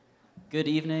Good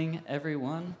evening,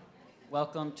 everyone.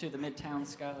 Welcome to the Midtown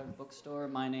Scholar Bookstore.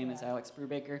 My name is Alex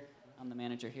Brubaker. I'm the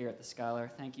manager here at the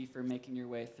Scholar. Thank you for making your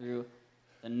way through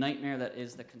the nightmare that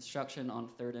is the construction on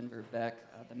 3rd and Verbeck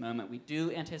at the moment. We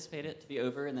do anticipate it to be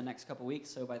over in the next couple weeks,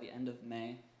 so by the end of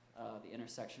May, the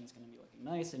intersection is going to be looking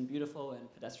nice and beautiful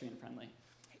and pedestrian-friendly.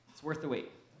 It's worth the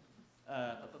wait.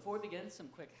 But before we begin, some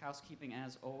quick housekeeping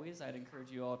as always. I'd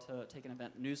encourage you all to take an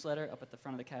event newsletter up at the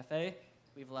front of the cafe.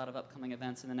 We have a lot of upcoming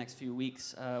events in the next few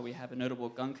weeks. We have a notable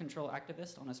gun control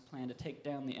activist on his plan to take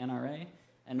down the NRA.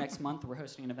 And next month, we're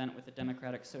hosting an event with the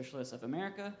Democratic Socialists of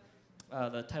America.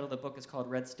 The title of the book is called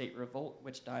Red State Revolt,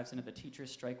 which dives into the teachers'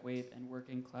 strike wave and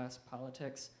working class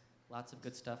politics. Lots of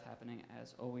good stuff happening,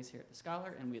 as always, here at The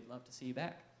Scholar, and we'd love to see you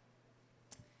back.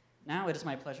 Now it is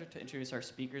my pleasure to introduce our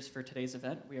speakers for today's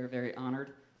event. We are very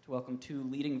honored to welcome two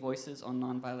leading voices on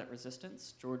nonviolent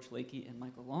resistance, George Lakey and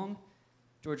Michael Long.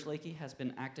 George Lakey has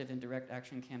been active in direct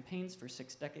action campaigns for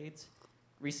 6 decades.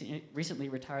 Recently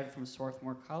retired from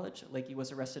Swarthmore College, Lakey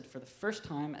was arrested for the first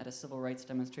time at a civil rights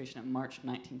demonstration in March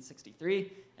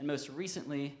 1963, and most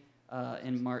recently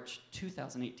in March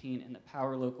 2018 in the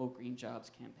Power Local Green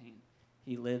Jobs campaign.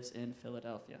 He lives in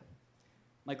Philadelphia.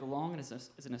 Michael Long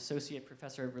is an associate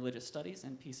professor of religious studies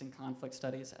and peace and conflict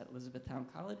studies at Elizabethtown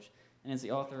College, and is the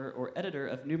author or editor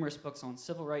of numerous books on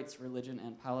civil rights, religion,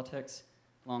 and politics.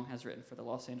 Long has written for the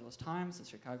Los Angeles Times, the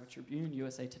Chicago Tribune,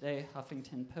 USA Today,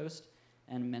 Huffington Post,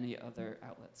 and many other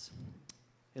outlets.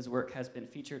 His work has been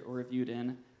featured or reviewed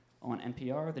on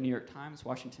NPR, the New York Times,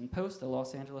 Washington Post, the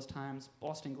Los Angeles Times,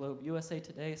 Boston Globe, USA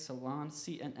Today, Salon,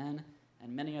 CNN,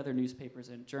 and many other newspapers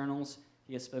and journals.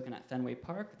 He has spoken at Fenway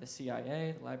Park, the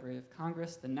CIA, the Library of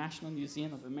Congress, the National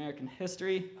Museum of American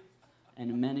History,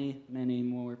 and many, many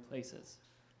more places.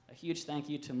 A huge thank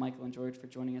you to Michael and George for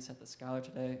joining us at The Scholar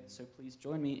today, so please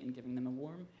join me in giving them a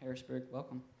warm Harrisburg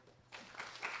welcome.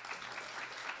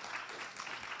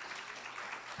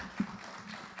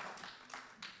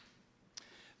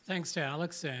 Thanks to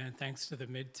Alex, and thanks to the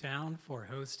Midtown for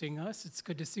hosting us. It's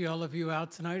good to see all of you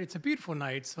out tonight. It's a beautiful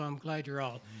night, so I'm glad you're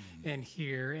all in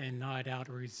here and not out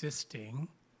resisting.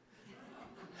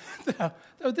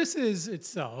 Though this is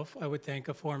itself, I would think,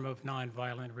 a form of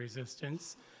nonviolent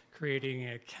resistance, creating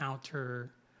a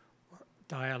counter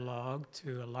dialogue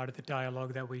to a lot of the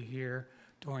dialogue that we hear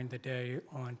during the day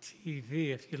on TV,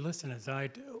 if you listen as I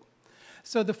do.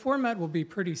 So the format will be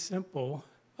pretty simple.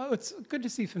 Oh, it's good to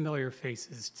see familiar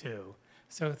faces, too.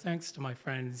 So thanks to my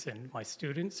friends and my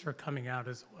students for coming out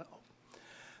as well.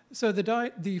 So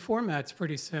the format's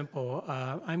pretty simple.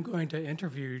 I'm going to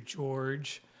interview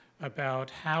George about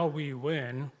How We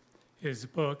Win, his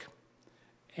book,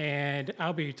 and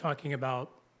I'll be talking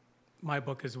about my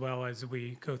book as well as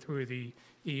we go through the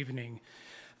evening.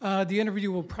 The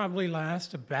interview will probably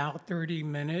last about 30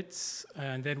 minutes,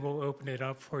 and then we'll open it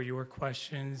up for your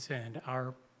questions and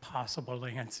our possible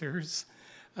answers.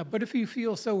 But if you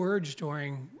feel so urged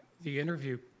during the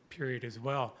interview period as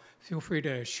well, feel free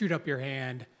to shoot up your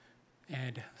hand.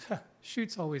 And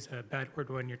shoot's always a bad word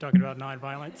when you're talking about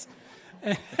nonviolence.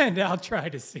 And I'll try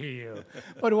to see you.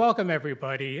 But welcome,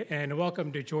 everybody, and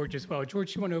welcome to George as well.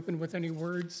 George, you want to open with any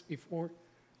words before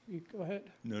you go ahead?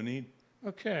 No need.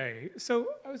 Okay. So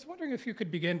I was wondering if you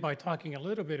could begin by talking a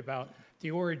little bit about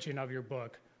the origin of your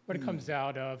book, what it comes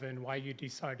out of, and why you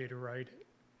decided to write it.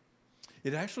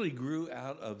 It actually grew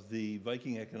out of the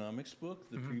Viking Economics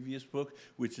book, the previous book,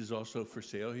 which is also for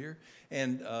sale here.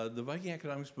 And the Viking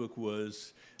Economics book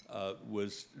was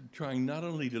trying not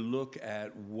only to look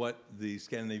at what the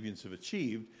Scandinavians have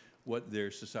achieved, what their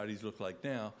societies look like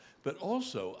now, but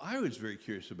also I was very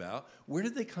curious about where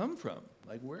did they come from?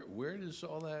 Like where does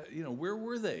all that, where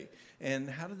were they? And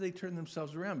how did they turn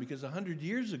themselves around? Because 100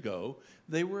 years ago,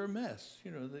 they were a mess.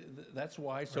 That's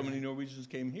why so many Norwegians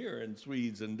came here, and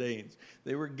Swedes and Danes.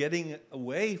 They were getting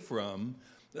away from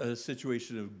a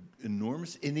situation of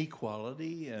enormous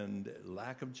inequality and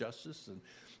lack of justice and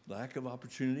lack of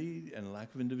opportunity and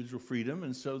lack of individual freedom,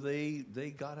 and so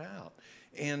they got out.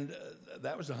 And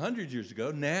that was 100 years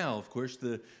ago. Now, of course,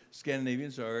 the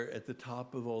Scandinavians are at the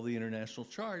top of all the international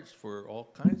charts for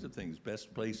all kinds of things.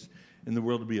 Best place in the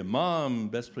world to be a mom,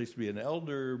 best place to be an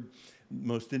elder,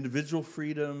 most individual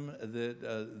freedom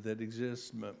that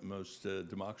exists, most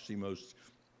democracy, most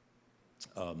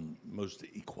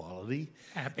equality.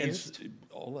 Happiest? And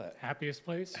all that. Happiest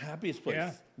place? Happiest place.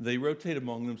 Yeah. They rotate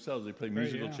among themselves. They play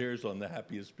musical chairs on the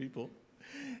happiest people.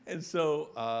 And so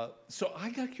I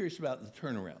got curious about the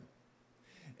turnaround.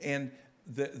 And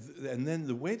then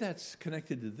the way that's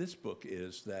connected to this book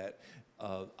is that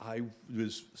I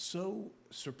was so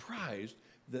surprised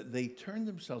that they turned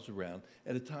themselves around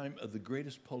at a time of the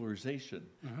greatest polarization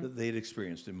that they'd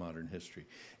experienced in modern history.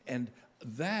 And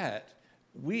that,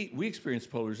 we experience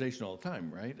polarization all the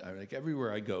time, right? Like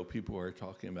everywhere I go, people are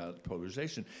talking about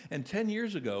polarization. And 10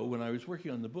 years ago, when I was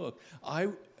working on the book, I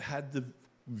had the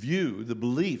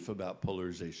belief about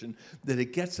polarization that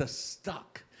it gets us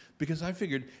stuck. Because I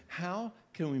figured, how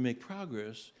can we make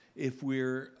progress if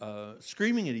we're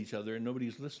screaming at each other and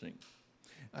nobody's listening?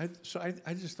 So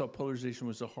I just thought polarization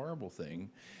was a horrible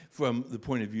thing from the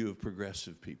point of view of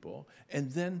progressive people. And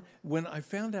then when I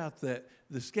found out that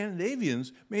the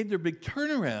Scandinavians made their big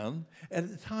turnaround at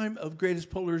the time of greatest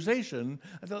polarization,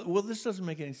 I thought, well, this doesn't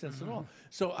make any sense at all.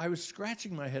 So I was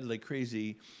scratching my head like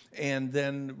crazy, and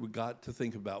then we got to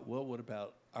think about, well, what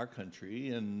about our country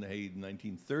in the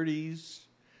 1930s?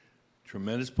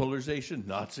 Tremendous polarization,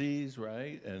 Nazis,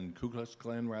 right? And Ku Klux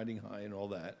Klan riding high and all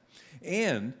that.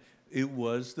 And it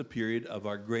was the period of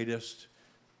our greatest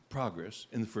progress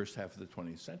in the first half of the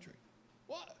 20th century.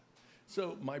 What?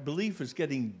 So my belief is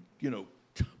getting,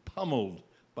 pummeled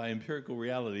by empirical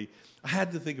reality. I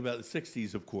had to think about the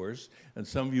 60s, of course, and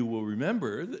some of you will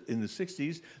remember that in the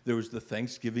 60s, there was the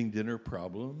Thanksgiving dinner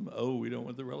problem. Oh, we don't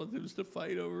want the relatives to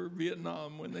fight over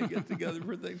Vietnam when they get together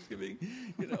for Thanksgiving,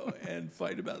 and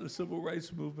fight about the civil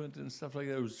rights movement and stuff like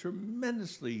that. It was a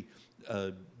tremendously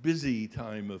busy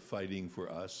time of fighting for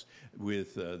us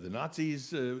with the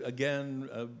Nazis, again,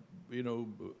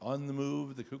 on the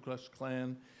move, the Ku Klux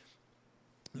Klan.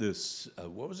 This,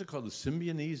 what was it called? The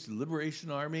Symbionese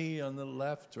Liberation Army on the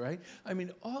left, right? I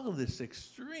mean, all of this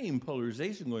extreme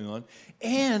polarization going on.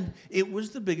 And it was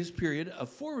the biggest period of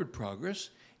forward progress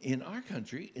in our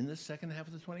country in the second half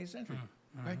of the 20th century,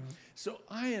 right? So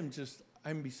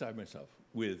I'm beside myself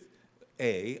with,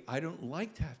 I don't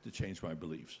like to have to change my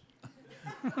beliefs.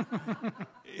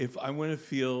 If I want to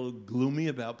feel gloomy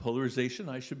about polarization,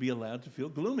 I should be allowed to feel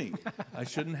gloomy. I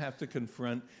shouldn't have to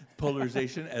confront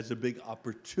polarization as a big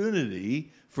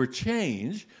opportunity for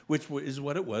change, which is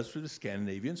what it was for the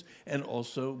Scandinavians and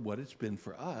also what it's been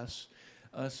for us.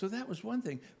 So that was one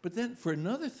thing. But then for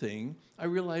another thing, I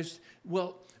realized,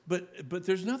 well, but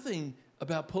there's nothing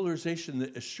about polarization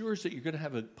that assures that you're going to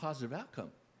have a positive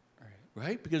outcome,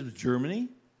 right? Because Germany,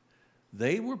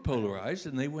 they were polarized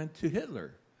and they went to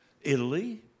Hitler.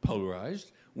 Italy,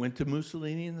 polarized, went to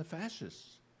Mussolini and the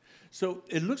fascists. So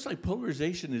it looks like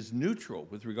polarization is neutral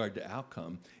with regard to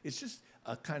outcome. It's just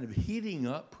a kind of heating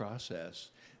up process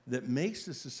that makes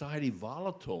the society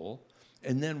volatile,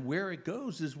 and then where it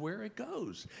goes is where it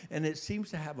goes. And it seems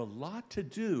to have a lot to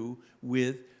do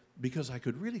with, because I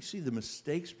could really see the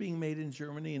mistakes being made in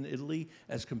Germany and Italy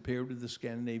as compared to the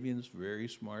Scandinavians, very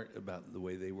smart about the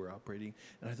way they were operating.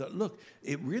 And I thought, look,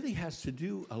 it really has to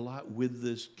do a lot with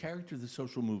this character of the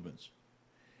social movements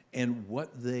and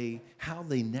how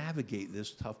they navigate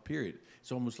this tough period.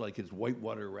 It's almost like it's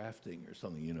whitewater rafting or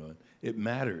something, It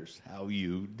matters how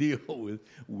you deal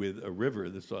with a river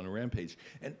that's on a rampage.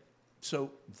 And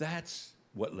so that's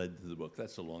what led to the book.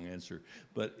 That's a long answer,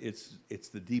 but it's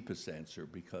the deepest answer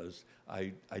because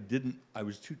I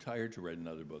was too tired to write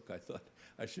another book. I thought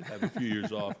I should have a few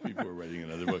years off before writing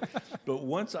another book. But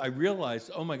once I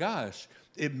realized, oh my gosh,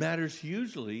 it matters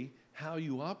hugely how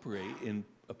you operate in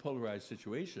a polarized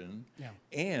situation,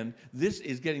 and this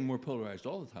is getting more polarized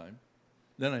all the time,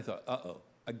 then I thought,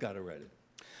 I gotta write it.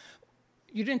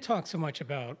 You didn't talk so much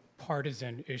about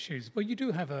partisan issues, but you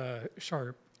do have a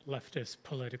sharp leftist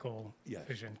political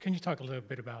vision. Can you talk a little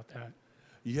bit about that?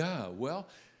 Yeah, well,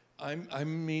 I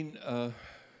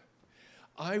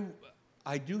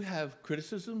do have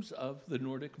criticisms of the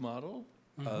Nordic model,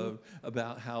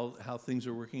 about how things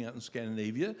are working out in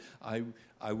Scandinavia.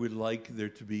 I would like there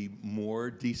to be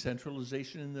more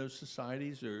decentralization in those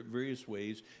societies. There are various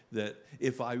ways that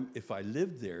if I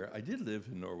lived there, I did live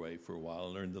in Norway for a while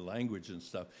and learned the language and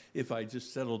stuff. If I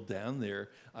just settled down there,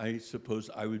 I suppose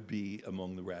I would be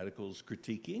among the radicals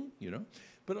critiquing,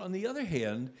 But on the other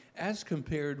hand, as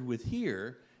compared with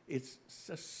here, it's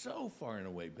so far and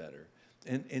away better.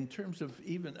 And in terms of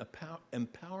even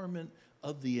empowerment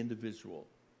of the individual.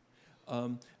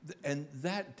 And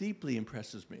that deeply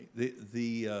impresses me.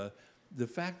 The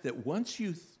fact that once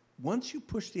you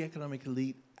push the economic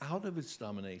elite out of its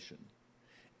domination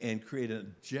and create a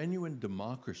genuine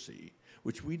democracy,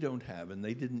 which we don't have and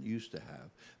they didn't used to have,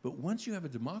 but once you have a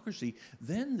democracy,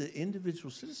 then the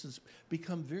individual citizens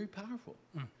become very powerful.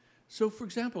 So, for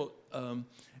example,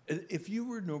 if you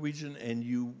were Norwegian and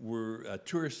you were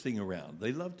touristing around,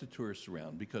 they love to tourist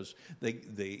around because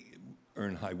they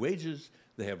earn high wages,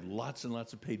 they have lots and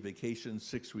lots of paid vacations,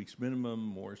 6 weeks minimum,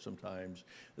 more sometimes.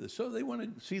 So they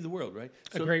want to see the world, right?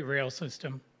 A great rail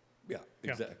system. Yeah,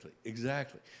 Yeah.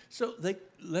 exactly. So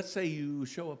let's say you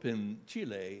show up in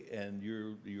Chile and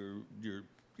you're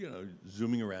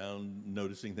zooming around,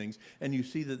 noticing things, and you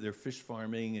see that they're fish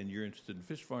farming, and you're interested in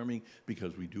fish farming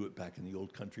because we do it back in the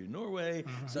old country of Norway.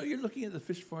 So you're looking at the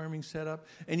fish farming setup,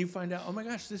 and you find out, oh my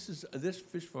gosh, this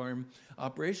fish farm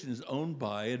operation is owned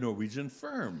by a Norwegian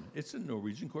firm. It's a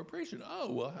Norwegian corporation.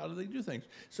 Oh well, how do they do things?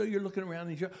 So you're looking around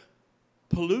and you're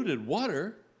polluted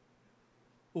water.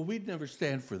 Well, we'd never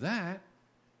stand for that.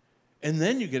 And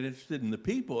then you get interested in the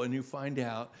people, and you find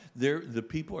out the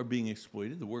people are being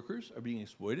exploited, the workers are being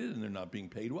exploited, and they're not being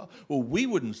paid well. Well, we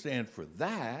wouldn't stand for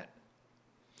that.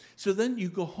 So then you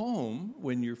go home,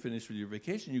 when you're finished with your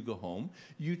vacation, you go home,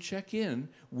 you check in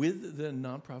with the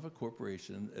nonprofit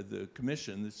corporation, the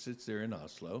commission that sits there in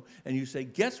Oslo, and you say,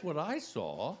 guess what I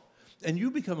saw? And you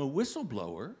become a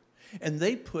whistleblower, and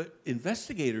they put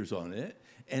investigators on it,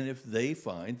 and if they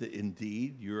find that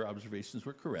indeed your observations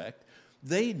were correct,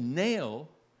 they nail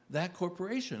that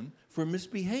corporation for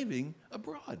misbehaving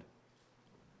abroad.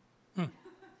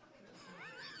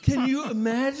 Can you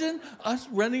imagine us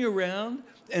running around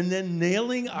and then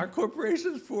nailing our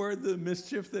corporations for the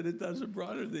mischief that it does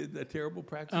abroad, or the terrible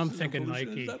practices? I'm thinking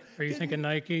Nike. Are you thinking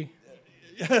Nike?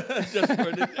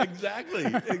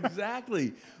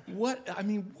 Exactly. What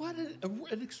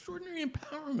an extraordinary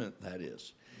empowerment that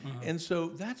is. And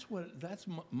so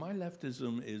my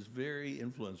leftism is very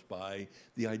influenced by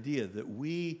the idea that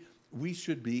we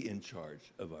should be in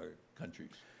charge of our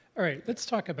countries. All right, let's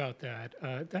talk about that.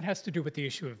 That has to do with the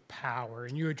issue of power,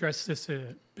 and you address this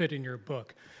a bit in your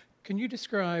book. Can you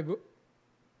describe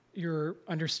your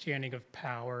understanding of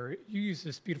power? You use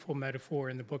this beautiful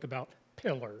metaphor in the book about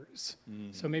pillars.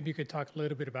 So maybe you could talk a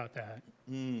little bit about that.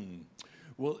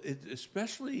 Well,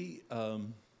 especially,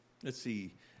 let's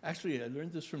see. Actually, I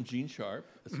learned this from Gene Sharp,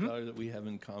 a scholar that we have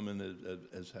in common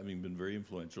as having been very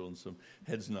influential, and some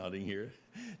heads nodding here.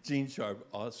 Gene Sharp,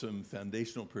 awesome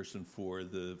foundational person for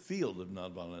the field of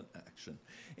nonviolent action.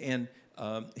 And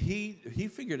he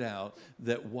figured out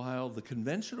that while the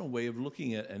conventional way of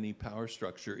looking at any power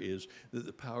structure is that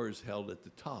the power is held at the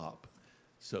top,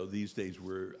 so these days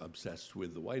we're obsessed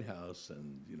with the White House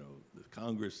and the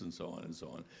Congress and so on and so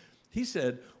on. He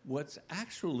said what's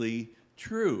actually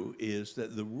true is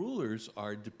that the rulers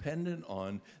are dependent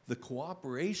on the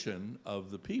cooperation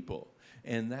of the people.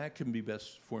 And that can be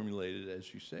best formulated,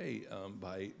 as you say,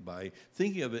 by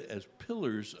thinking of it as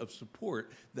pillars of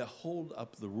support that hold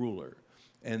up the ruler.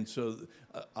 And so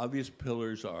obvious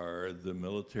pillars are the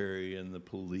military and the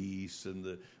police and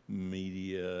the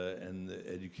media and the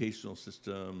educational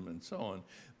system and so on.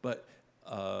 But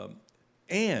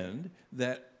and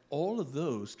that all of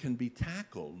those can be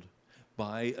tackled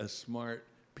by a smart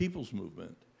people's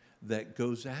movement that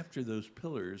goes after those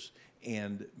pillars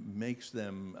and makes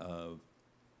them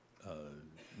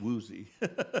woozy,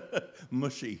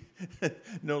 mushy,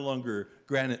 no longer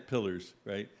granite pillars,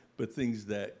 right? But things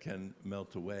that can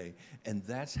melt away. And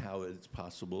that's how it's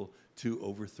possible to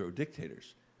overthrow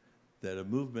dictators. That a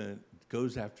movement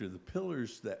goes after the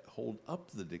pillars that hold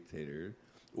up the dictator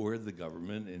or the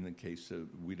government, in the case of,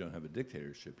 we don't have a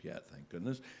dictatorship yet, thank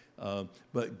goodness,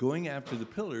 but going after the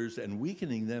pillars and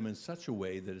weakening them in such a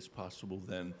way that it's possible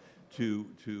then to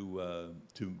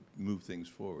move things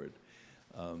forward.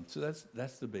 So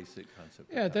that's the basic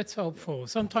concept. Yeah, that's helpful.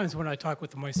 Sometimes when I talk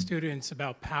with my students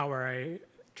about power, I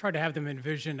try to have them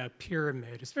envision a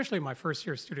pyramid, especially my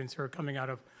first-year students who are coming out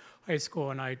of high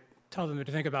school, and I tell them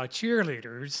to think about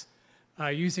cheerleaders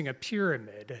using a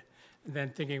pyramid, and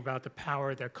then thinking about the power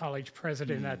of the college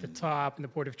president at the top and the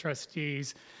board of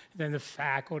trustees, and then the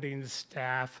faculty and the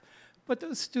staff. But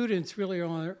those students really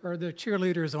are the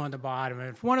cheerleaders on the bottom. And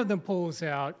if one of them pulls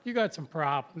out, you got some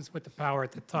problems with the power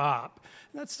at the top.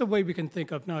 And that's the way we can think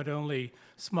of not only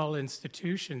small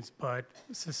institutions, but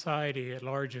society at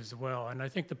large as well. And I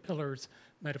think the pillars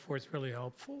metaphor is really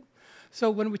helpful. So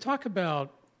when we talk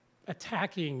about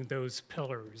attacking those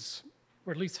pillars,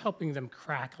 or at least helping them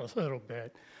crack a little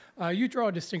bit, you draw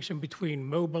a distinction between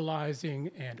mobilizing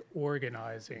and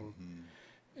organizing.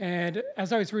 And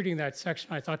as I was reading that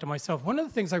section, I thought to myself, one of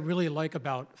the things I really like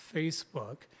about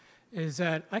Facebook is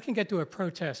that I can get to a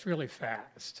protest really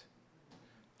fast.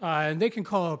 And they can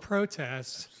call a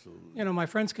protest, Absolutely. My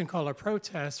friends can call a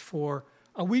protest for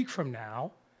a week from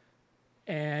now,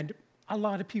 and a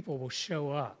lot of people will show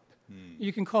up.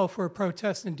 You can call for a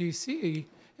protest in D.C.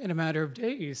 in a matter of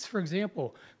days. For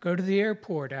example, go to the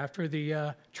airport after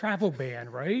the travel ban,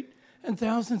 right? And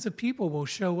thousands of people will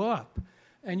show up.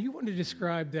 And you want to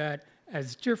describe that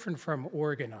as different from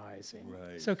organizing.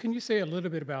 Right. So can you say a little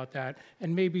bit about that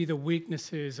and maybe the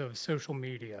weaknesses of social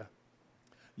media?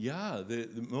 Yeah, the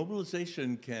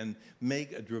mobilization can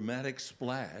make a dramatic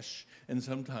splash, and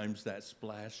sometimes that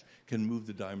splash can move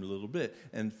the dime a little bit.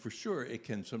 And for sure, it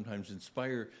can sometimes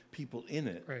inspire people in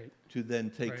it Right. to then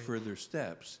take Right. further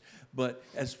steps. But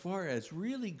as far as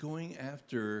really going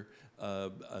after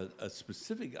a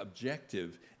specific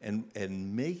objective and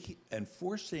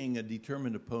forcing a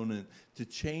determined opponent to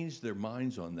change their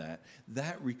minds on that,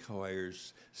 that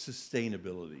requires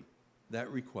sustainability. That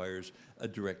requires a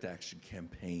direct action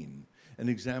campaign. An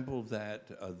example of that,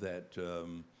 that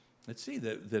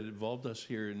involved us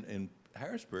here in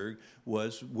Harrisburg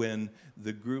was when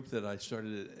the group that I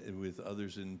started with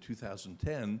others in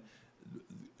 2010,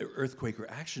 Earthquaker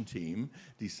Action Team,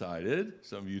 decided,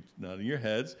 some of you nodding your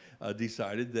heads,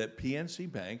 decided that PNC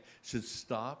Bank should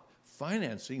stop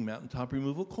financing mountaintop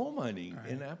removal coal mining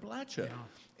in Appalachia. Yeah.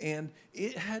 And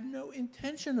it had no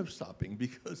intention of stopping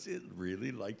because it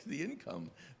really liked the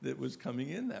income that was coming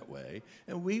in that way.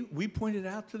 And we pointed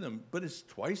out to them, but it's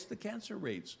twice the cancer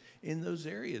rates in those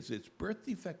areas. It's birth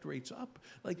defect rates up.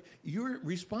 Like, you're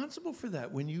responsible for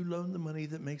that when you loan the money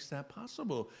that makes that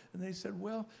possible. And they said,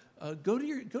 well, go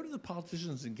to the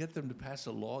politicians and get them to pass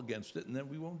a law against it, and then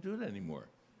we won't do it anymore.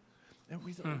 And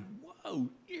we thought, whoa,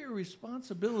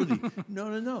 irresponsibility.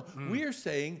 No. We are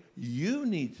saying you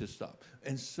need to stop.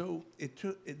 And so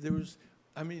there was,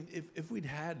 I mean, if we'd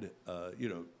had,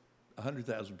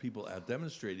 100,000 people out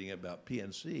demonstrating about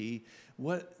PNC,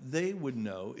 what they would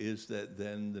know is that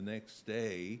then the next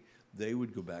day they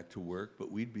would go back to work,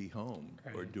 but we'd be home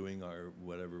or doing our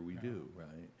whatever we do,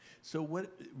 right? So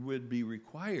what would be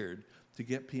required to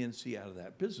get PNC out of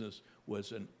that business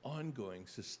was an ongoing,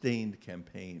 sustained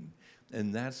campaign.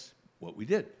 And that's what we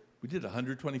did. We did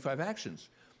 125 actions,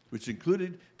 which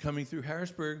included coming through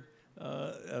Harrisburg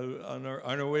on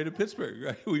our way to Pittsburgh,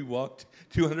 right? We walked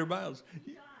 200 miles.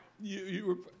 You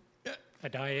were... Yeah. A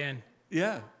die-in.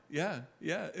 Yeah.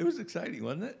 It was exciting,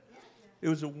 wasn't it? It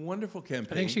was a wonderful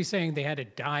campaign. I think she's saying they had a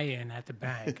die-in at the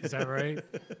bank. Is that right?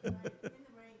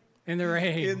 In the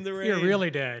rain. In the rain. You're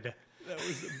really dead. That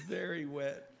was a very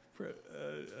wet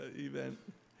event.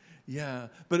 Yeah,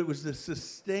 but it was the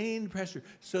sustained pressure,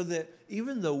 so that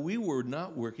even though we were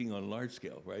not working on large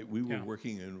scale, right? We were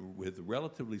working with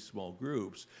relatively small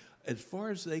groups. As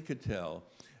far as they could tell,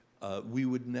 we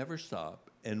would never stop,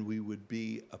 and we would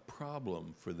be a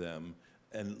problem for them,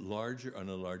 and on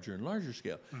a larger and larger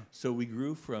scale. So we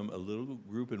grew from a little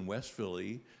group in West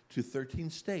Philly to 13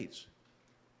 states.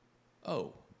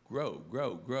 Oh, grow.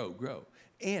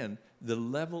 And the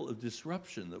level of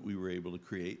disruption that we were able to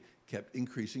create kept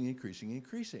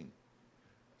increasing.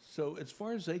 So as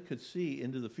far as they could see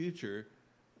into the future,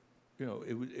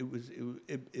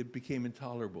 it became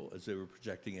intolerable as they were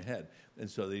projecting ahead. And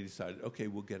so they decided, okay,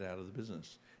 we'll get out of the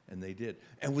business. And they did.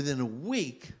 And within a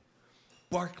week,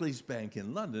 Barclays Bank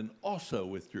in London also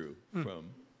withdrew from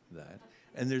that.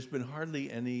 And there's been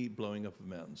hardly any blowing up of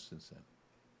mountains since then.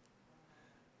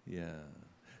 Yeah.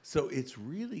 So it's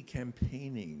really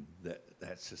campaigning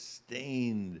that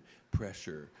sustained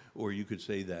pressure, or you could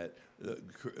say that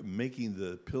making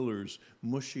the pillars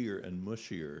mushier and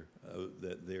mushier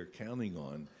that they're counting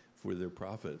on for their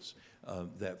profits,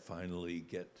 that finally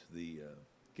get the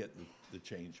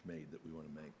change made that we want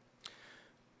to make.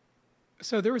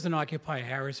 So there was an Occupy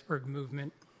Harrisburg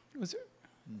movement. Was there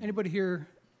anybody here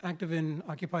active in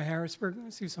Occupy Harrisburg? I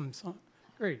see some.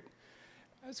 Great.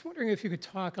 I was wondering if you could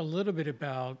talk a little bit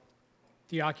about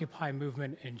the Occupy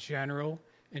movement in general,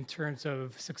 in terms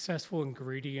of successful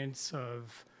ingredients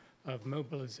of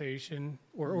mobilization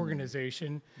or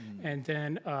organization, and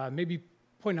then maybe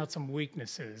point out some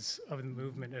weaknesses of the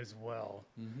movement as well.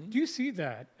 Do you see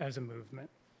that as a movement?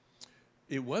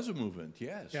 It was a movement,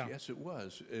 yes. Yeah. Yes, it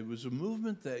was. It was a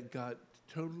movement that got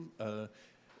total...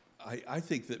 I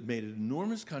think that made an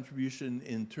enormous contribution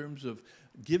in terms of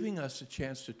giving us a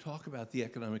chance to talk about the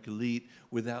economic elite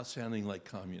without sounding like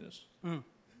communists.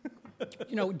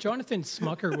 Jonathan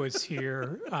Smucker was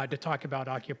here to talk about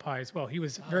Occupy as well. He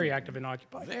was very active in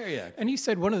Occupy. Very active. And he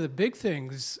said one of the big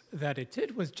things that it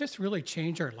did was just really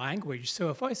change our language. So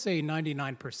if I say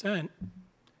 99%,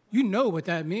 you know what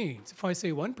that means. If I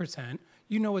say 1%,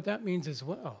 you know what that means as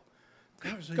well.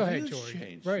 That was a Go ahead, huge George.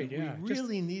 change. Right, yeah. We Just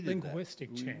really needed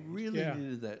linguistic that. change. We really Yeah.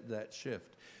 needed that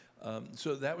shift.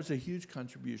 So that was a huge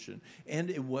contribution. And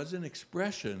it was an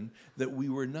expression that we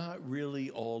were not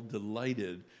really all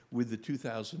delighted with the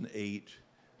 2008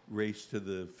 race to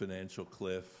the financial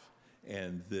cliff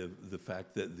and the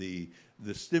fact that the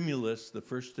stimulus, the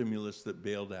first stimulus that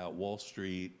bailed out Wall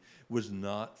Street, was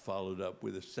not followed up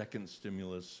with a second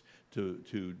stimulus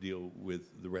to deal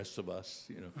with the rest of us,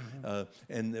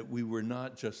 and that we were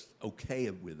not just okay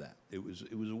with that. It was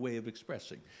a way of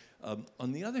expressing.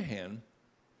 On the other hand,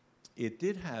 it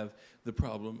did have the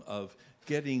problem of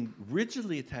getting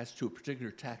rigidly attached to a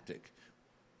particular tactic.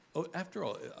 Oh, after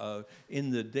all, in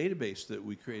the database that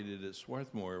we created at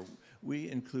Swarthmore, we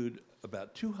include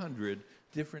about 200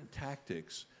 different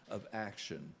tactics of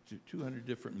action, 200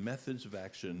 different methods of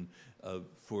action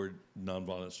for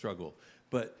nonviolent struggle.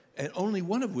 And only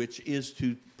one of which is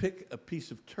to pick a piece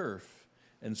of turf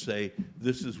and say,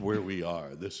 this is where we are,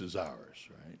 this is ours,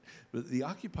 right? But the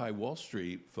Occupy Wall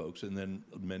Street folks, and then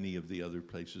many of the other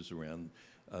places around,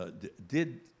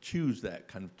 did choose that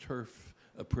kind of turf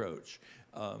approach.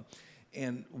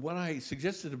 And what I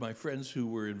suggested to my friends who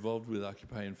were involved with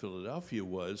Occupy in Philadelphia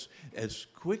was, as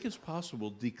quick as possible,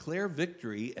 declare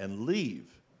victory and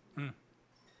leave.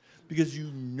 Because you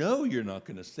know you're not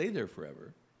going to stay there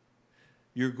forever.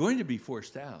 You're going to be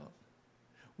forced out.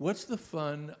 What's the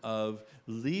fun of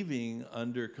leaving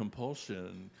under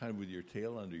compulsion, kind of with your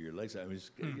tail under your legs? I mean,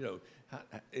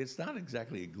 it's not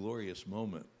exactly a glorious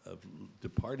moment of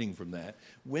departing from that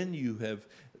when you have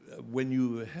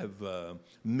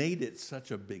made it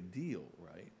such a big deal,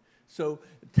 right? So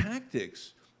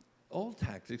tactics, all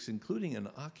tactics, including an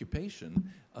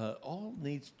occupation, all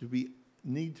need to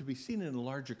be seen in a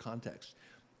larger context.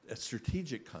 A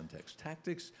strategic context.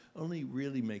 Tactics only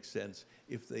really make sense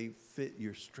if they fit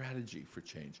your strategy for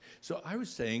change. So I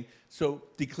was saying,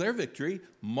 declare victory,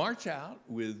 march out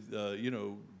with,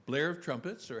 blare of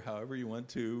trumpets, or however you want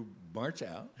to march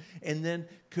out, and then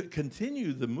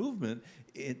continue the movement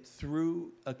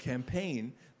through a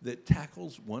campaign that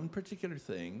tackles one particular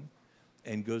thing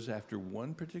and goes after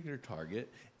one particular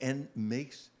target and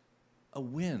makes a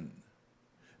win.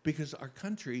 Because our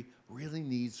country really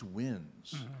needs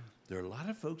wins. There are a lot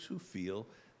of folks who feel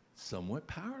somewhat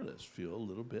powerless, feel a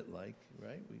little bit like,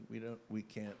 right, we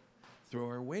can't throw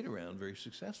our weight around very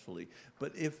successfully.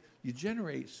 But if you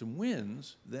generate some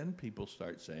wins, then people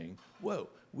start saying, whoa,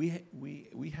 we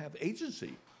have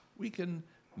agency. We can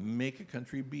make a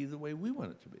country be the way we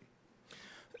want it to be.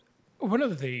 One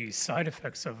of the side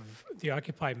effects of the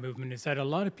Occupy movement is that a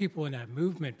lot of people in that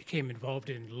movement became involved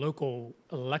in local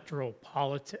electoral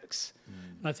politics.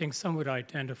 And I think some would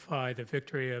identify the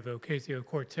victory of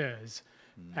Ocasio-Cortez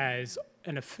as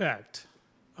an effect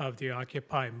of the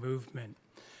Occupy movement.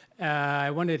 I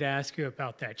wanted to ask you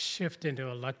about that shift into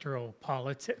electoral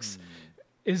politics.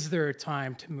 Is there a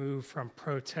time to move from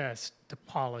protest to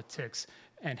politics,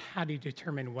 and how do you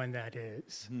determine when that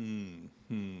is?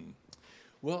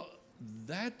 Well,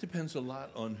 that depends a lot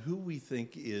on who we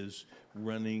think is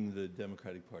running the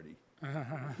Democratic Party.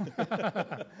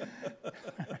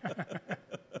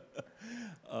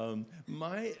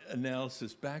 My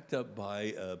analysis, backed up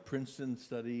by a Princeton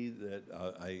study that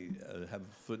I have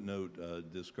a footnote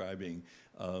describing,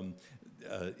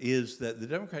 is that the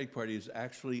Democratic Party is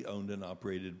actually owned and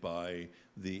operated by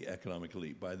the economic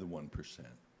elite, by the 1%.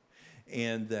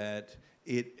 And that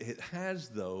it has,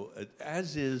 though,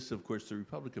 as is, of course, the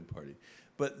Republican Party,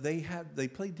 but they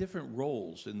play different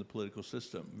roles in the political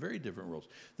system, very different roles.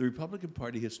 The Republican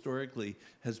Party historically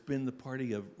has been the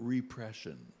party of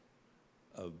repression,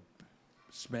 of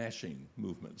smashing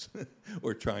movements,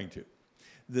 or trying to.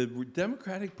 The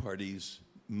Democratic Party's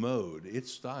mode,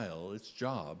 its style, its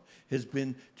job, has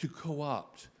been to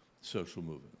co-opt social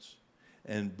movements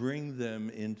and bring them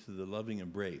into the loving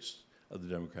embrace of the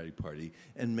Democratic Party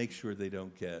and make sure they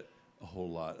don't get a whole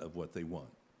lot of what they want.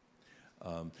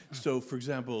 So, for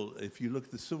example, if you look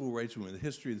at the Civil Rights Movement, the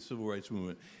history of the Civil Rights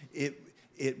Movement,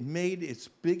 it made its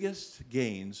biggest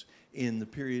gains in the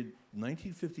period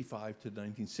 1955 to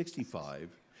 1965,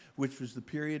 which was the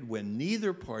period when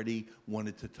neither party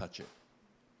wanted to touch it.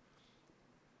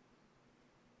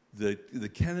 The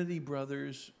Kennedy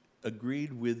brothers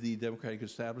agreed with the Democratic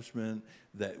establishment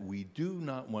that we do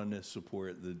not want to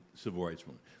support the Civil Rights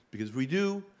Movement. Because if we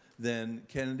do, then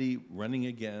Kennedy running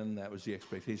again, that was the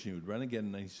expectation, he would run again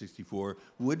in 1964,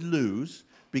 would lose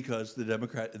because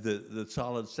the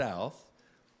Solid South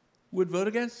would vote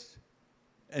against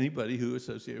anybody who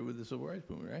associated with the Civil Rights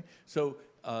Movement, right? So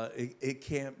it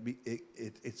can't be,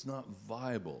 it's not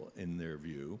viable in their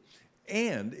view.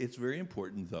 And it's very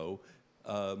important, though,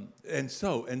 and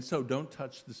so don't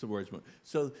touch the Civil Rights Movement.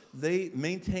 So they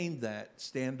maintained that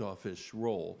standoffish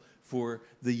role for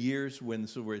the years when the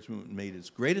Civil Rights Movement made its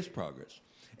greatest progress.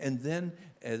 And then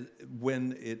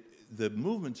when the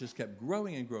movement just kept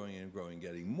growing and growing and growing,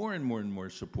 getting more and more and more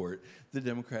support. The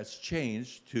Democrats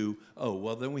changed to, oh,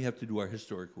 well, then we have to do our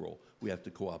historic role. We have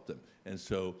to co-opt them. And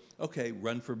so, okay,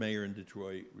 run for mayor in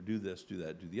Detroit, do this, do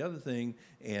that, do the other thing,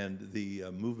 and the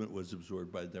movement was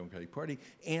absorbed by the Democratic Party,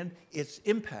 and its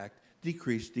impact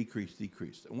decreased.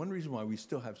 And one reason why we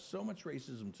still have so much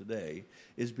racism today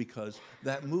is because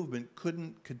that movement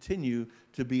couldn't continue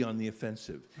to be on the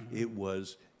offensive. Mm-hmm.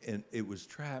 It was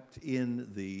trapped in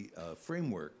the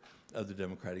framework of the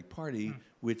Democratic Party,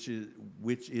 which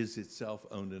is itself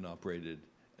owned and operated,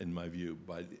 in my view,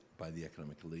 by the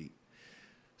economic elite.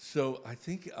 So I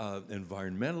think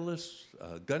environmentalists,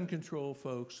 gun control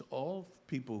folks, all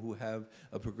people who have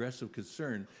a progressive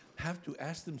concern have to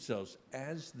ask themselves,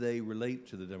 as they relate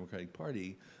to the Democratic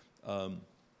Party, are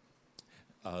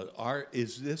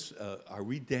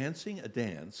we dancing a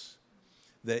dance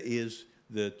that is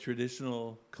the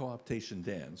traditional co-optation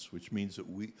dance, which means that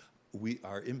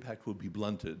our impact will be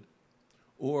blunted,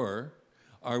 or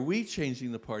are we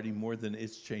changing the party more than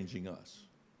it's changing us?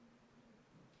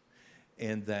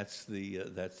 And that's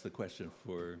the question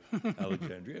for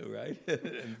Alexandria, right?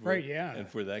 Right, yeah. And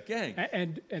for that gang.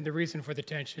 And the reason for the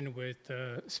tension with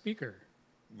the speaker.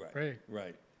 Right.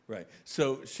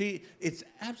 So it's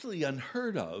absolutely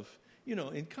unheard of,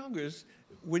 in Congress,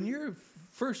 when you're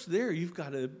first there, you've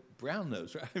got to brown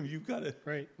nose, right? I mean, you've got to,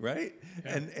 right?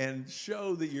 Yeah. And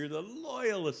show that you're the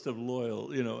loyalist of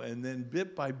loyal, and then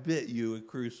bit by bit you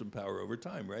accrue some power over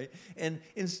time, right? And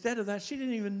instead of that, she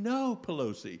didn't even know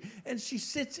Pelosi, and she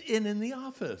sits in the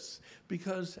office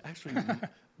because actually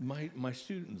my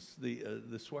students,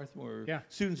 the Swarthmore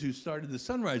students who started the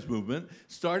Sunrise Movement,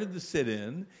 started the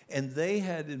sit-in, and they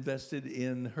had invested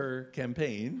in her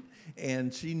campaign,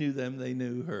 and she knew them, they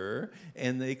knew her,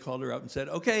 and they called her up and said,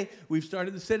 okay, we've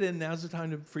started the sit-in, now's the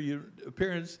time for your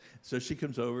appearance. So she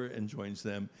comes over and joins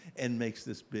them and makes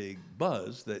this big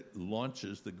buzz that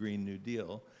launches the Green New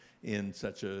Deal in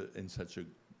such a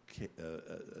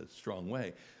strong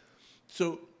way.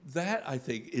 So that, I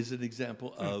think, is an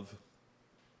example of,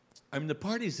 the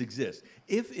parties exist.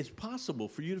 If it's possible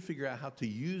for you to figure out how to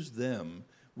use them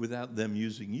without them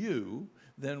using you,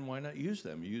 then why not use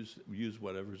them? Use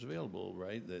whatever's available,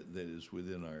 right? That is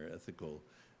within our ethical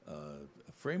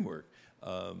framework.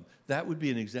 That would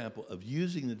be an example of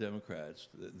using the Democrats,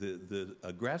 the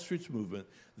grassroots movement,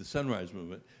 the Sunrise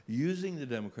Movement, using the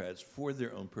Democrats for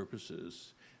their own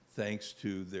purposes, thanks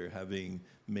to their having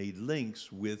made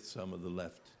links with some of the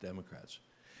left Democrats.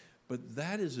 But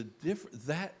that is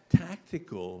that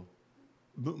tactical,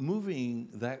 moving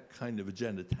that kind of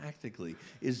agenda tactically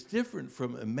is different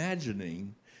from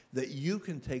imagining that you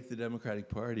can take the Democratic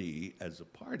Party as a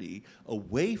party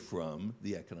away from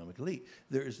the economic elite.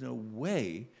 There is no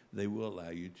way they will allow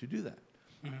you to do that.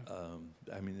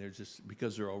 Mm-hmm. They're just,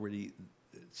 because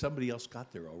somebody else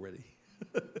got there already.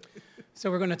 So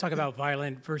we're going to talk about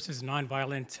violent versus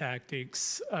nonviolent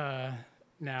tactics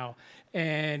now.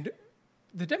 And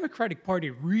the Democratic Party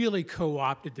really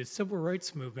co-opted the civil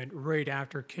rights movement right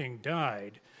after King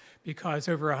died, because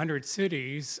over 100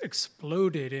 cities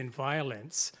exploded in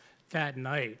violence that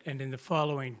night and in the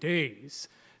following days.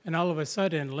 And all of a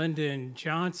sudden, Lyndon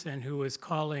Johnson, who was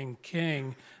calling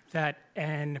King that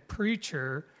N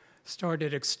preacher,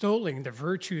 started extolling the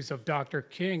virtues of Dr.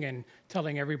 King and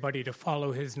telling everybody to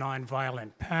follow his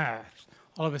nonviolent path.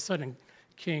 All of a sudden,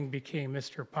 King became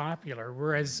Mr. Popular,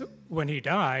 whereas when he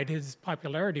died, his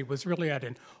popularity was really at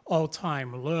an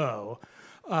all-time low.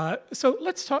 So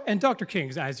let's talk, and Dr.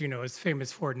 King, as you know, is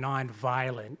famous for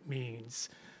nonviolent means.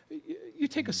 You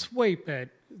take a swipe at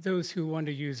those who want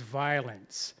to use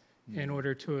violence in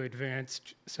order to advance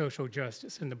social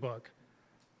justice in the book.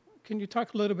 Can you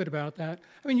talk a little bit about that?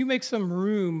 You make some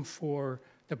room for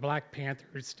the Black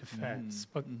Panthers' defense,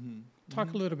 but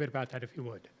talk a little bit about that if you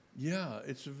would. Yeah,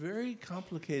 it's a very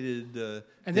complicated.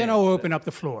 And then I'll open up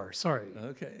the floor. Sorry.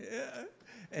 Okay. Yeah.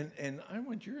 And I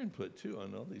want your input too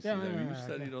on all these things. You've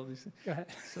studied all these things. Go ahead.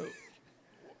 So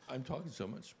I'm talking so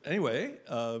much. Anyway,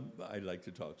 I like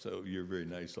to talk, so you're very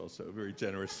nice also, very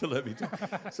generous to let me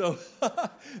talk. So,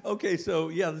 okay, so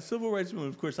yeah, the Civil Rights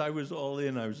Movement, of course, I was all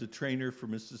in. I was a trainer for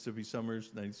Mississippi Summers,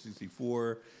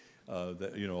 1964.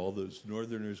 All those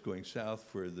Northerners going south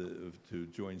to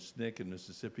join SNCC in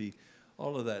Mississippi.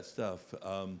 All of that stuff.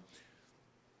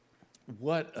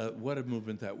 What a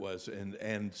movement that was, and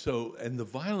the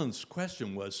violence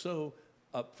question was so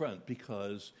upfront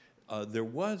because there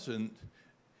wasn't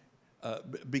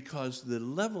because the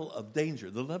level of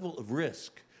danger, the level of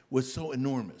risk was so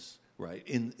enormous, right,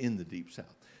 in the Deep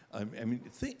South. I mean,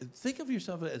 think of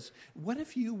yourself as, what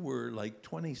if you were like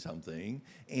 20-something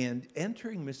and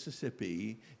entering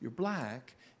Mississippi, you're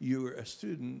black, you're a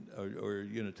student or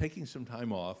taking some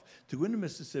time off to go into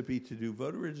Mississippi to do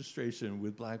voter registration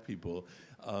with black people.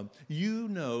 You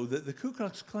know that the Ku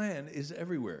Klux Klan is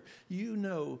everywhere. You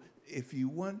know if you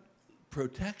want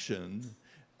protection,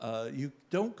 you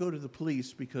don't go to the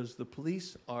police because the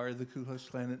police are the Ku Klux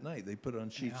Klan at night. They put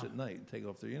on sheets at night and take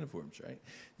off their uniforms, right?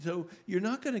 So you're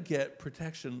not going to get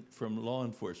protection from law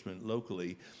enforcement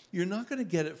locally. You're not going to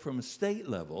get it from a state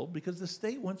level because the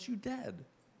state wants you dead,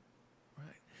 right?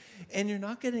 And you're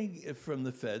not getting it from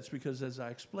the feds because, as I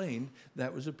explained,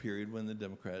 that was a period when the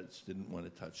Democrats didn't want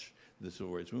to touch the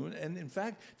civil rights movement. And in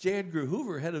fact, J. Edgar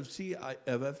Hoover, head of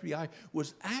FBI,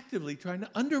 was actively trying to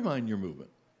undermine your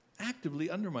movement. Actively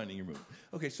undermining your movement.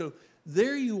 Okay, so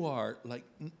there you are, like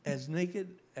as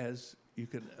naked as you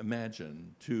can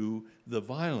imagine to the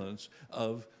violence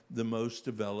of the most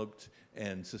developed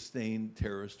and sustained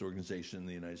terrorist organization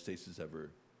the United States has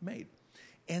ever made.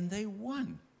 And they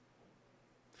won.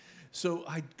 So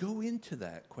I go into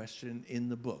that question in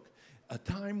the book. A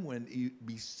time when it'd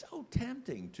be so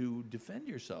tempting to defend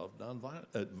yourself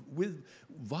with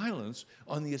violence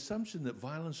on the assumption that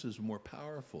violence is more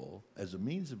powerful as a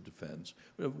means of defense,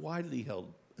 but a widely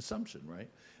held assumption, right?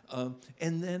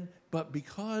 But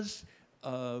because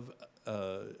of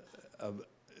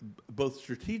both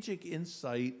strategic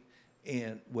insight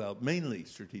and, well, mainly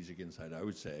strategic insight, I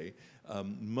would say,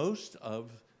 most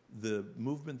of the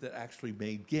movement that actually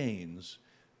made gains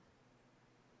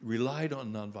relied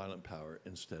on nonviolent power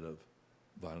instead of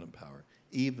violent power,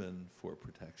 even for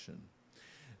protection.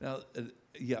 Now,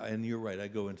 yeah, and you're right. I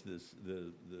go into this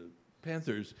the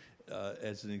Panthers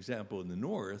as an example in the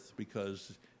North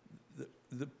because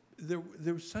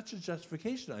there was such a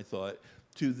justification, I thought,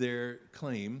 to their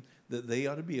claim that they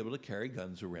ought to be able to carry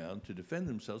guns around to defend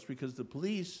themselves because the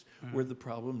police were the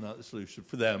problem, not the solution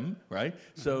for them, right?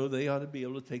 So they ought to be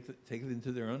able to take it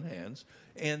into their own hands.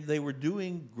 And they were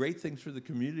doing great things for the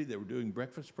community. They were doing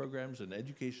breakfast programs and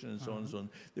education and so on and so on.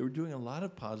 They were doing a lot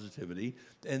of positivity.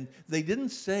 And they didn't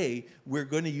say, we're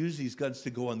going to use these guns to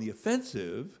go on the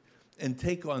offensive and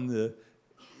take on the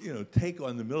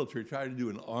military, try to do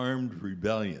an armed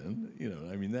rebellion.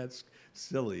 I mean, that's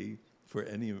silly for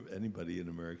anybody in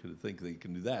America to think they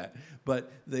can do that.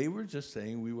 But they were just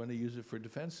saying, we want to use it for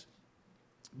defense.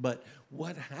 But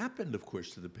what happened, of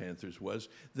course, to the Panthers was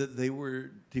that they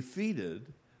were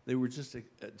defeated. They were just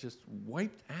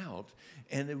wiped out.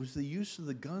 And it was the use of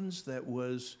the guns that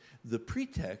was the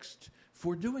pretext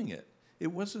for doing it.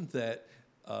 It wasn't that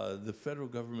the federal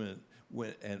government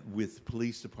went and with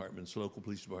police departments, local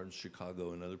police departments,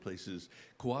 Chicago and other places,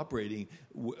 cooperating,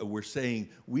 were saying,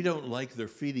 we don't like their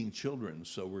feeding children,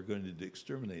 so we're going to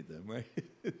exterminate them,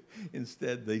 right?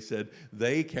 Instead, they said,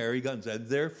 they carry guns, and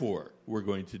therefore, we're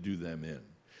going to do them in.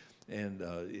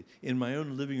 And in my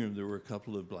own living room, there were a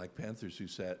couple of Black Panthers who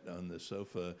sat on the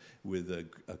sofa with a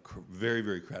very,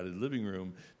 very crowded living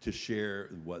room to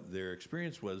share what their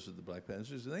experience was with the Black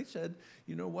Panthers. And they said,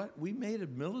 you know what? We made a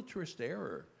militarist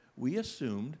error. We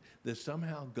assumed that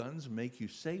somehow guns make you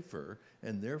safer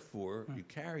and therefore you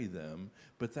carry them,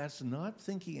 but that's not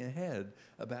thinking ahead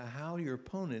about how your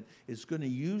opponent is going to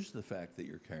use the fact that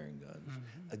you're carrying guns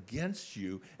against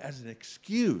you as an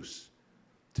excuse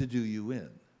to do you in.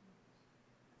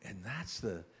 And that's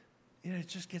it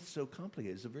just gets so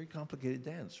complicated. It's a very complicated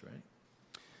dance, right?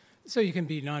 So you can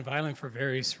be nonviolent for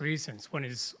various reasons. One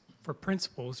is for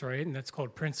principles, right? And that's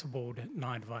called principled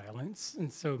nonviolence.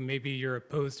 And so maybe you're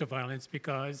opposed to violence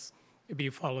because maybe you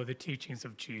follow the teachings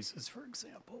of Jesus, for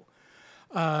example.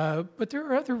 But there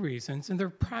are other reasons, and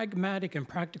they're pragmatic and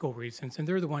practical reasons, and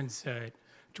they're the ones that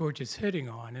George is hitting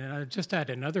on. And I'll just add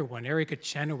another one, Erica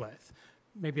Chenoweth.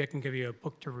 Maybe I can give you a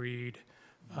book to read.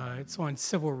 It's on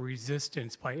Civil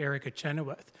Resistance by Erica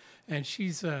Chenoweth. And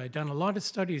she's done a lot of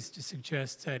studies to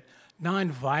suggest that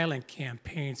nonviolent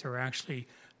campaigns are actually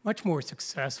much more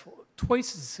successful,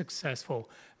 twice as successful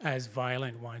as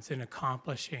violent ones in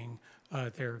accomplishing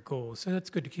their goals. So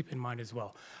that's good to keep in mind as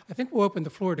well. I think we'll open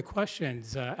the floor to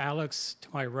questions. Alex, to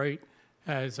my right,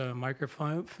 has a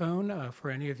microphone for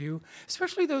any of you,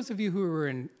 especially those of you who are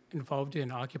involved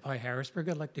in Occupy Harrisburg.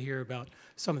 I'd like to hear about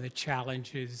some of the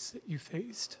challenges that you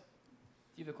faced.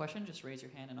 If you have a question, just raise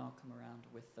your hand and I'll come around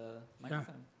with the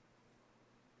microphone. Yeah.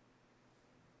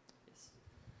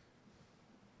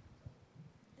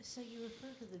 So you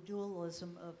refer to the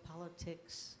dualism of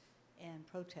politics and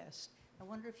protest. I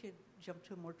wonder if you'd jump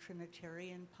to a more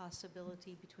Trinitarian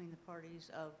possibility between the parties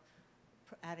of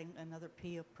adding another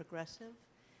P of progressive.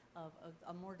 of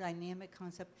a more dynamic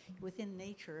concept within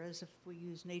nature, as if we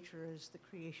use nature as the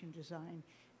creation design.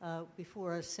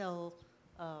 Before a cell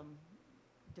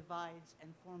divides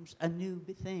and forms a new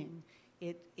thing,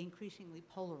 it increasingly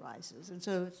polarizes. And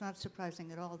so it's not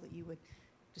surprising at all that you would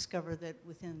discover that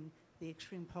within the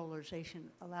extreme polarization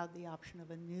allowed the option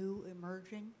of a new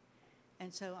emerging.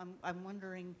 And so I'm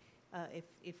wondering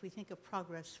if we think of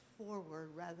progress forward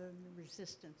rather than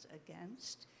resistance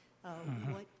against,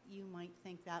 what you might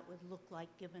think that would look like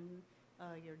given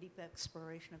your deep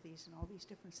exploration of these in all these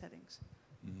different settings.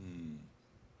 Mm.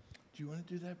 Do you want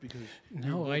to do that? Because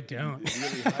No, I don't. It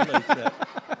really highlights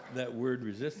that word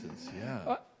resistance.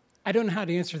 Yeah. I don't know how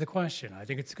to answer the question. I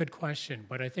think it's a good question,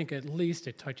 but I think at least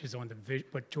it touches on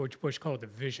what George Bush called the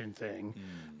vision thing.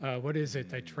 What is it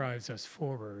that drives us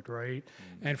forward, right?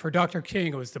 And for Dr.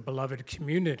 King, it was the beloved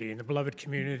community, and the beloved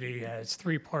community has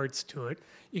three parts to it: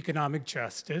 economic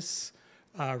justice,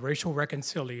 racial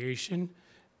reconciliation,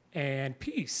 and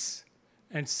peace.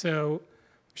 And so,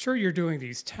 sure, you're doing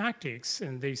these tactics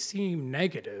and they seem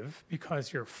negative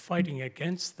because you're fighting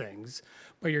against things,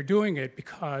 but you're doing it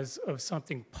because of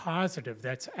something positive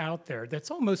that's out there that's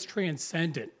almost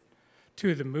transcendent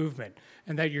to the movement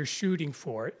and that you're shooting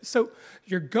for it. So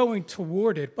you're going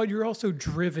toward it, but you're also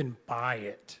driven by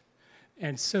it.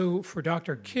 And so for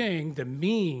Dr. King, the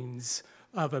means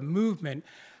of a movement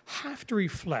have to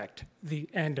reflect the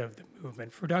end of the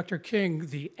movement. For Dr. King,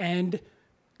 the end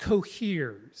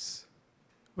coheres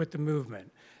with the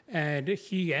movement. And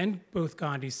he and both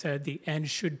Gandhi said the end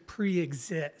should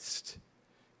pre-exist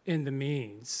in the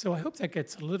means. So I hope that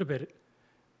gets a little bit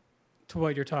to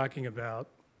what you're talking about.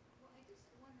 Well, I just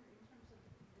wonder in terms of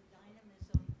the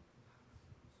dynamism,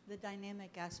 the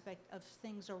dynamic aspect of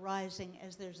things arising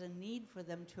as there's a need for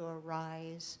them to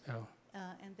arise. Oh.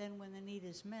 And then when the need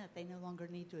is met, they no longer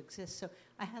need to exist. So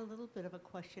I had a little bit of a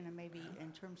question, and maybe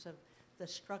in terms of the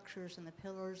structures and the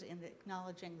pillars, and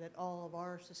acknowledging that all of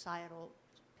our societal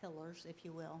pillars, if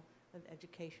you will, of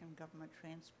education, government,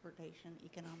 transportation,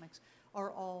 economics,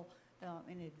 are all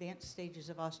in advanced stages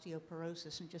of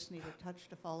osteoporosis and just need a touch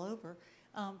to fall over.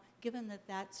 Given that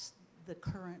that's the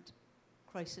current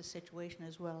crisis situation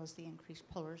as well as the increased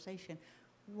polarization,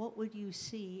 what would you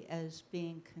see as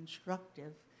being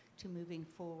constructive to moving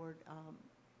forward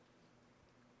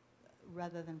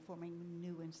rather than forming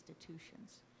new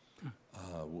institutions?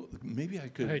 Well, maybe I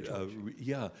could. Hey, George.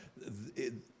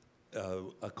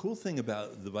 A cool thing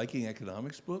about the Viking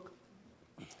economics book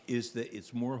is that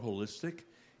it's more holistic.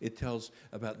 It tells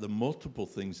about the multiple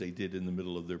things they did in the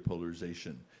middle of their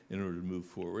polarization in order to move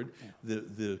forward.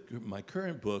 Yeah. My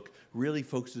current book really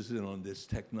focuses in on this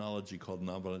technology called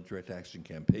nonviolent direct action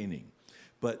campaigning.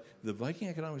 But the Viking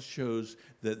economics shows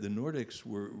that the Nordics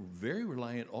were very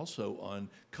reliant also on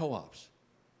co-ops,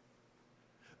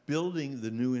 building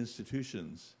the new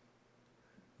institutions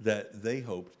that they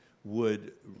hoped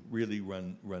would really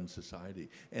run society.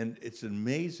 And it's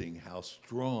amazing how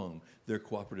strong their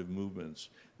cooperative movements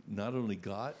not only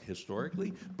got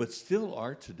historically, but still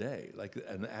are today. Like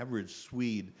an average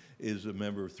Swede is a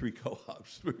member of 3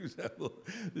 co-ops, for example.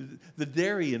 The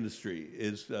dairy industry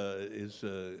is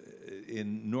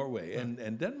in Norway,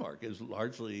 and Denmark is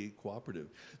largely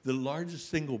cooperative. The largest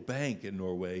single bank in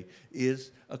Norway is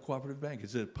a cooperative bank.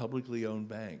 It's a publicly owned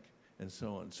bank, and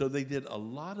so on. So they did a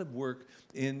lot of work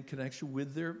in connection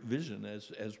with their vision.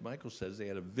 As Michael says, they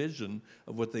had a vision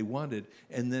of what they wanted,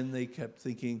 and then they kept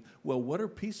thinking, well, what are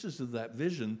pieces of that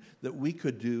vision that we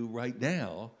could do right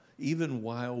now, even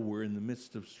while we're in the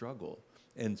midst of struggle?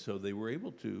 And so they were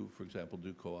able to, for example,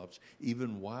 do co-ops,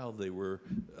 even while they were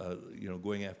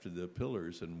going after the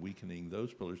pillars and weakening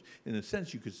those pillars. In a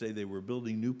sense, you could say they were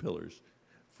building new pillars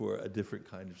for a different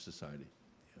kind of society.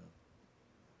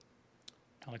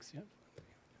 Alex, yeah.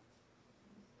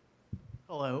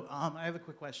 Hello. I have a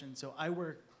quick question. So I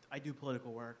do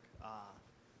political work.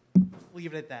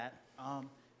 Leave it at that.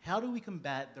 How do we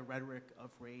combat the rhetoric of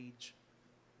rage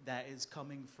that is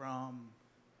coming from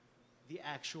the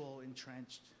actual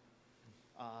entrenched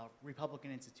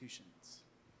Republican institutions?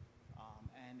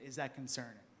 And is that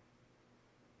concerning?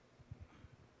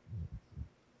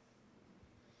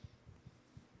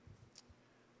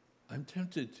 I'm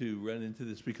tempted to run into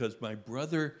this because my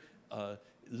brother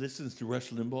listens to Rush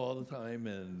Limbaugh all the time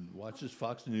and watches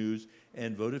Fox News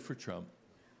and voted for Trump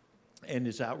and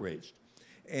is outraged.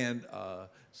 And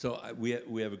so we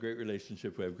have a great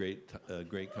relationship. We have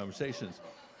great conversations.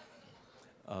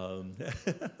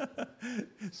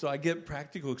 So I get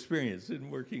practical experience in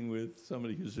working with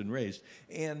somebody who's enraged.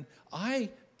 And I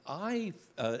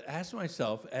ask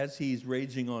myself, as he's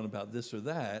raging on about this or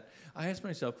that, I ask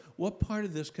myself, what part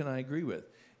of this can I agree with?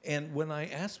 And when I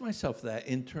ask myself that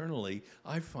internally,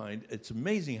 I find it's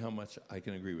amazing how much I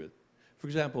can agree with. For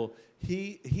example,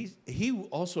 he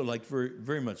also liked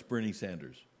very much Bernie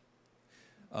Sanders.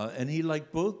 And he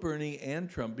liked both Bernie and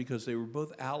Trump because they were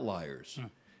both outliers.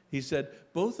 He said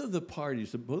both of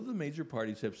the major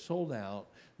parties have sold out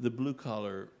the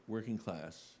blue-collar working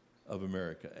class of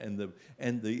America, and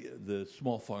the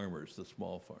small farmers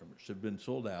have been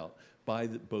sold out by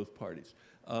both parties.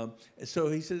 So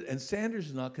he said, and Sanders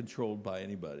is not controlled by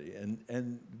anybody,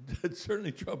 and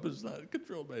certainly Trump is not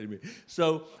controlled by anybody.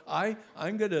 So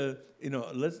I'm gonna,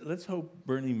 let's hope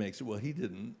Bernie makes it. Well, he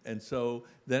didn't, and so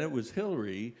then it was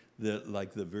Hillary,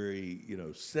 the very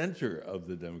center of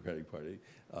the Democratic Party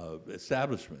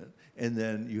establishment, and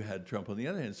then you had Trump on the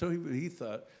other hand. So he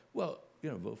thought, well,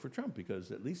 vote for Trump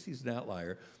because at least he's an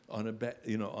outlier on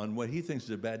on what he thinks is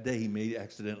a bad day. He may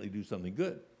accidentally do something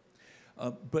good.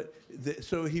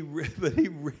 So he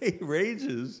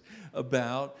rages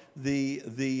about the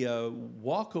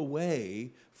walk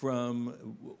away from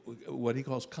what he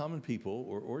calls common people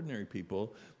or ordinary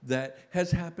people that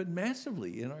has happened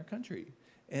massively in our country.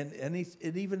 And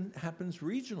it even happens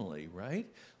regionally, right?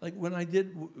 Like when I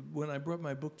brought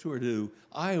my book tour to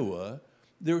Iowa,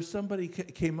 there was somebody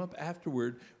came up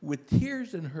afterward with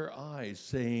tears in her eyes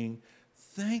saying,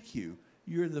 "Thank you.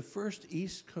 You're the first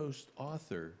East Coast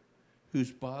author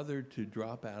who's bothered to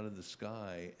drop out of the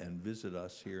sky and visit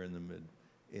us here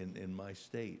in my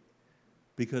state.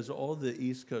 Because all the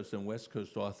East Coast and West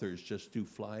Coast authors just do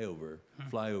flyover.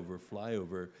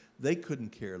 They couldn't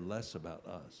care less about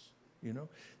us,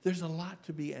 There's a lot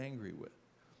to be angry with.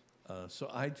 So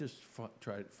I just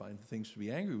try to find things to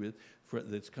be angry with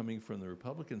that's coming from the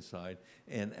Republican side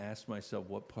and ask myself,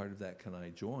 what part of that can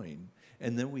I join?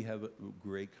 And then we have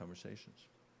great conversations.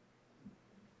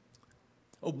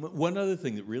 Oh, one other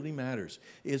thing that really matters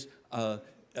is I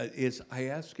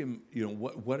ask him,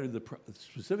 what are the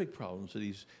specific problems that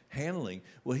he's handling?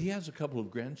 Well, he has a couple of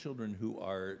grandchildren who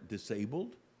are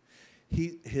disabled.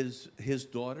 His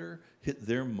daughter,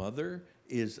 their mother,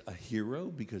 is a hero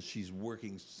because she's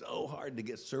working so hard to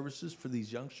get services for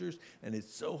these youngsters, and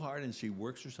it's so hard, and she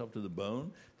works herself to the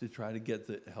bone to try to get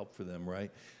the help for them, right?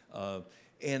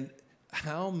 And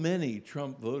how many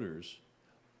Trump voters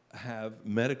have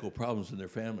medical problems in their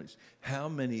families? How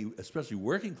many, especially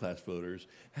working class voters,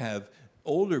 have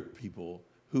older people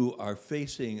who are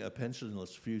facing a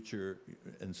pensionless future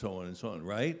and so on,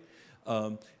 right?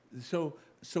 So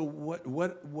what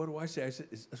do I say? I say,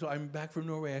 so I'm back from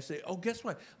Norway. I say, oh, guess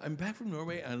what? I'm back from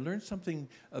Norway. I learned something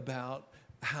about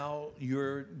how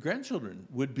your grandchildren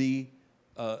would be,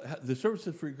 the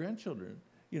services for your grandchildren,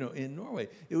 in Norway.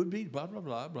 It would be blah, blah,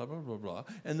 blah, blah, blah, blah, blah.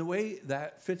 And the way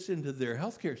that fits into their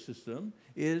healthcare system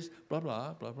is blah,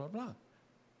 blah, blah, blah, blah.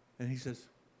 And he says,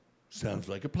 sounds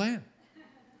like a plan.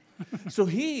 So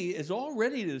he is all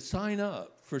ready to sign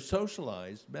up for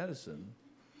socialized medicine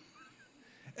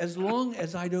as long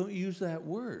as I don't use that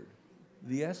word,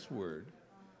 the S word,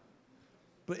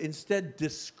 but instead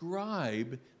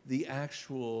describe the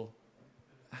actual,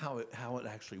 how it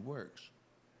actually works.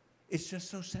 It's just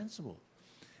so sensible.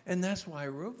 And that's why I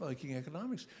wrote Viking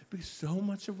Economics, because so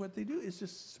much of what they do is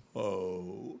just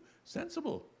so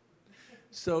sensible.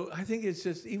 So I think it's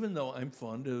just, even though I'm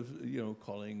fond of,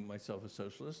 calling myself a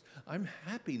socialist, I'm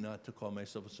happy not to call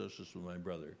myself a socialist with my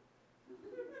brother.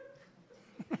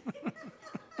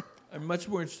 I'm much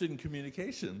more interested in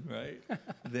communication, right,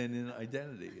 than in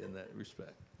identity in that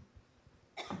respect.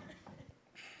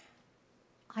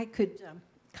 I could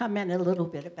comment a little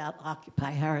bit about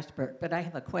Occupy Harrisburg, but I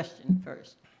have a question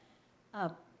first.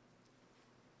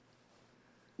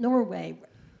 Norway,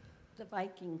 the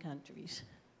Viking countries,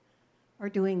 are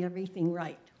doing everything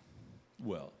right.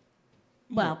 Well,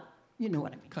 you know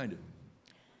what I mean. kind of.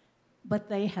 But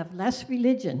they have less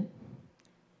religion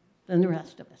than the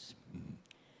rest of us. Mm-hmm.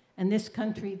 And this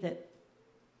country that,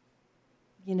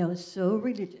 is so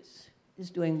religious is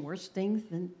doing worse things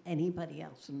than anybody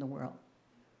else in the world.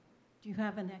 Do you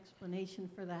have an explanation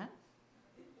for that?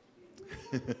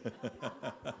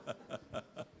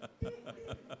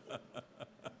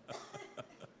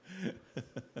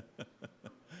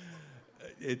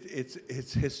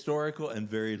 It's historical and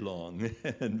very long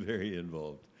and very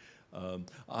involved.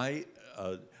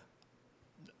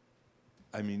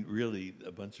 I mean, really,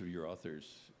 a bunch of your authors,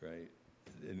 right?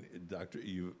 And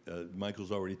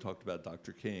Michael's already talked about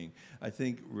Dr. King. I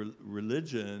think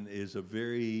religion is a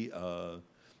very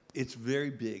it's very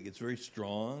big, it's very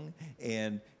strong,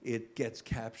 and it gets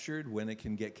captured when it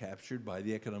can get captured by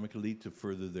the economic elite to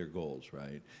further their goals,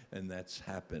 right? And that's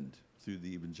happened through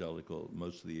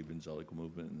most of the evangelical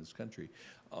movement in this country.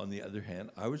 On the other hand,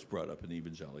 I was brought up an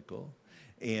evangelical,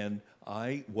 and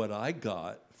what I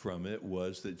got from it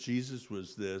was that Jesus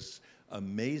was this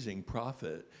amazing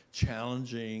prophet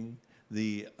challenging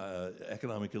the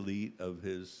economic elite of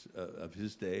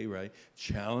his day, right?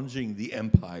 Challenging the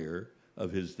empire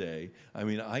of his day. I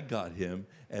mean, I got him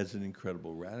as an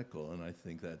incredible radical, and I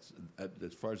think that's,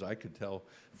 as far as I could tell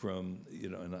from,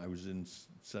 and I was in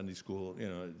Sunday school,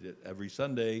 every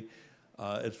Sunday,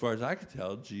 as far as I could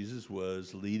tell, Jesus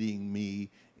was leading me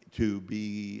to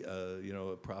be,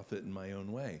 a prophet in my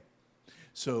own way.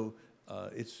 So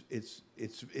it's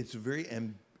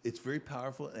very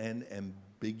powerful and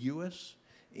ambiguous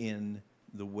in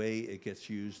the way it gets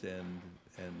used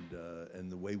and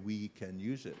the way we can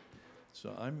use it.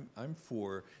 So I'm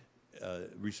for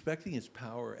respecting its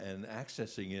power and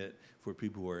accessing it for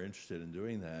people who are interested in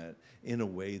doing that in a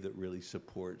way that really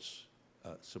supports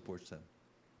them.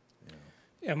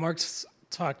 Yeah,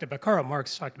 Karl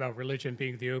Marx talked about religion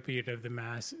being the opiate of the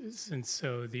masses, and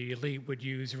so the elite would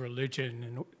use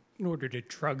religion in order to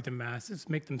drug the masses,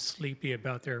 make them sleepy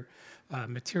about their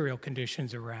material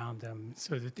conditions around them,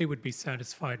 so that they would be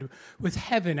satisfied with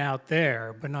heaven out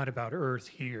there, but not about earth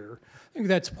here. I think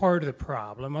that's part of the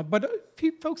problem. But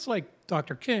folks like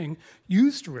Dr. King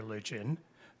used religion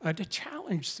to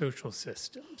challenge social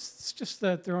systems. It's just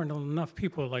that there aren't enough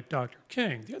people like Dr.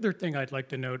 King. The other thing I'd like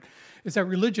to note is that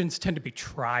religions tend to be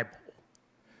tribal.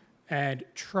 And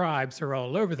tribes are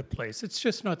all over the place. It's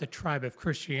just not the tribe of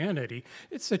Christianity.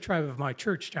 It's the tribe of my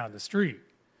church down the street.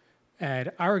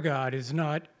 And our God is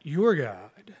not your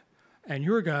God. And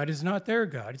your God is not their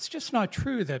God. It's just not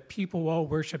true that people all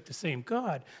worship the same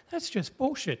God. That's just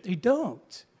bullshit. They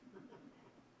don't.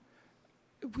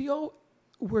 We all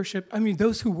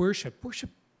those who worship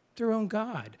their own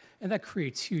God. And that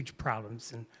creates huge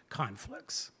problems and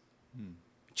conflicts,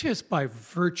 just by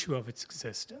virtue of its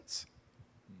existence.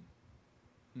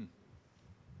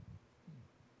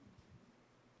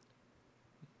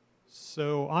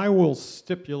 So I will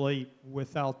stipulate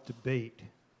without debate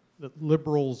that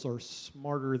liberals are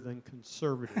smarter than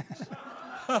conservatives.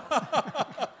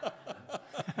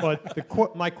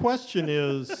 But my question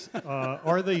is,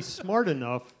 are they smart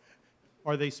enough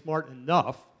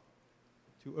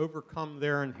to overcome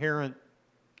their inherent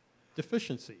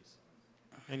deficiencies?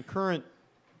 And current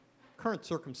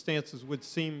circumstances would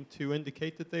seem to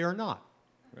indicate that they are not.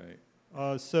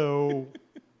 Right. So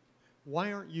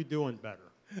why aren't you doing better?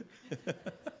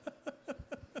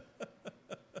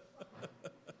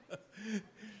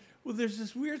 Well, there's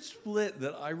this weird split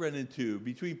that I run into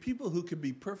between people who can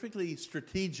be perfectly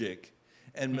strategic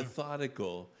and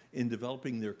methodical in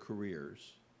developing their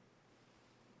careers.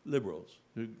 Liberals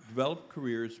who develop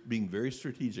careers being very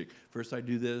strategic. First I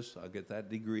do this, I'll get that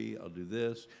degree, I'll do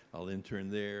this, I'll intern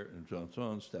there, and so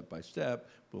on, step by step,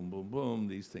 boom, boom, boom,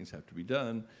 these things have to be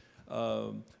done.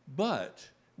 But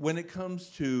when it comes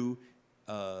to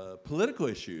political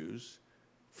issues,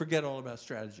 forget all about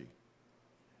strategy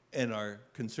and are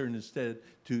concerned instead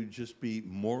to just be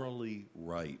morally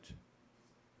right.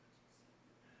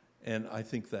 And I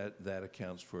think that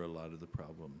accounts for a lot of the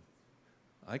problem.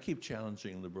 I keep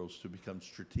challenging liberals to become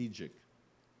strategic.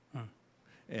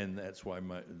 And that's why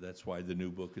the new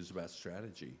book is about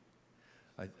strategy.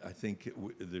 I think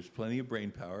there's plenty of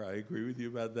brain power. I agree with you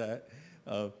about that.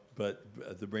 But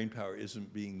the brain power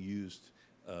isn't being used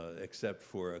except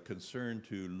for a concern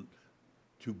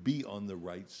to be on the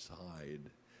right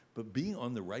side. But being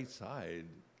on the right side,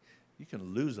 you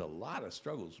can lose a lot of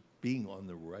struggles being on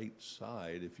the right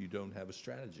side if you don't have a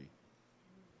strategy.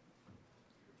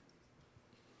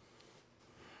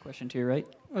 Question to your right.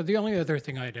 Well, the only other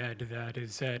thing I'd add to that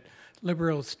is that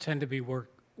liberals tend to be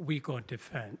weak on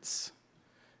defense.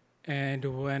 And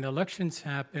when elections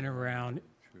happen around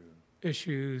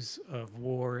issues of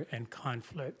war and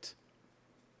conflict,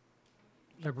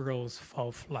 liberals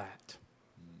fall flat.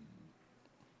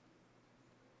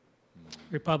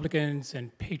 Republicans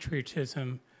and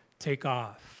patriotism take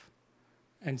off.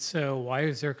 And so why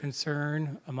is there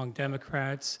concern among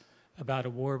Democrats about a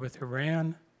war with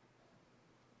Iran?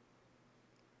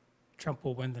 Trump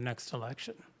will win the next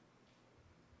election.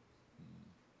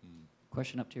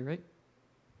 Question up to your right.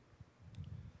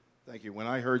 Thank you. When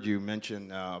I heard you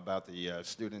mention about the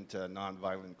Student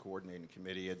Nonviolent Coordinating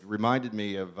Committee, it reminded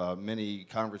me of many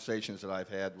conversations that I've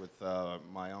had with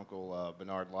my uncle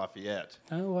Bernard Lafayette.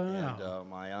 Oh, wow. And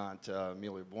my aunt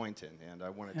Amelia Boynton. And I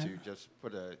wanted to just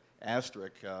put an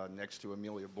asterisk next to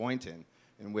Amelia Boynton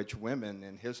in which women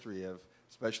in history have,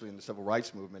 especially in the civil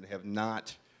rights movement, have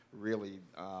not really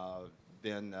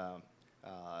been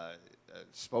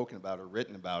spoken about or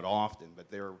written about often, but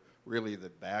they're really the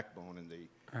backbone and the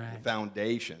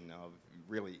foundation of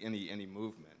really any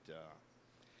movement.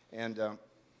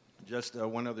 Just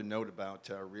one other note about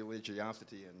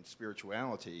religiosity and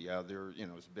spirituality. There,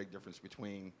 is a big difference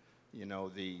between,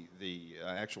 the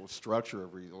actual structure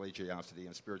of religiosity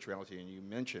and spirituality. And you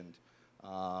mentioned,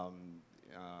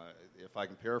 if I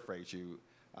can paraphrase you,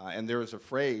 and there is a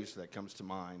phrase that comes to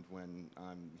mind when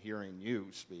I'm hearing you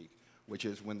speak, which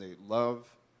is when the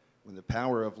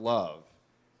power of love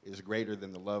is greater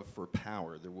than the love for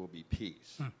power, there will be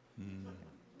peace.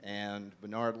 And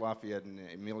Bernard Lafayette and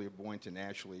Amelia Boynton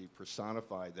actually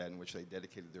personified that, in which they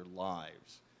dedicated their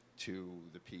lives to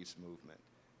the peace movement.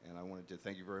 And I wanted to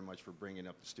thank you very much for bringing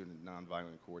up the Student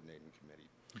Nonviolent Coordinating Committee.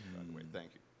 By the way,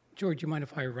 thank you. George, you mind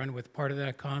if I run with part of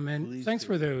that comment? Please Thanks do,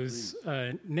 for those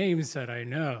names that I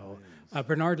know.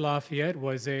 Bernard Lafayette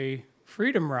was a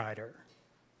freedom rider.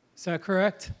 Is that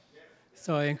correct? Yes.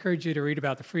 So I encourage you to read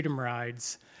about the freedom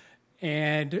rides.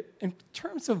 And in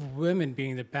terms of women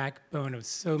being the backbone of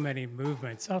so many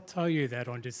movements, I'll tell you that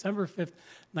on December 5th,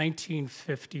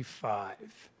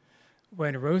 1955,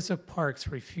 when Rosa Parks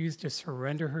refused to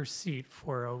surrender her seat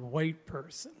for a white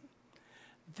person,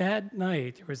 that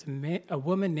night there was a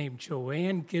woman named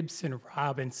Joanne Gibson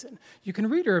Robinson. You can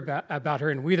read her about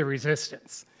her in We the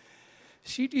Resistance.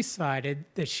 She decided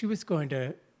that she was going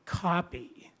to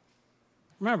copy.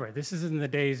 Remember, this is in the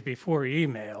days before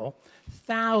email.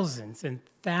 Thousands and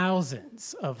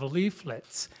thousands of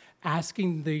leaflets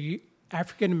asking the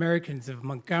African Americans of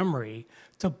Montgomery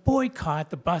to boycott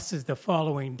the buses the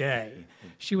following day.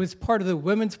 She was part of the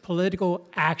Women's Political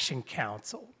Action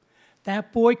Council.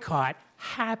 That boycott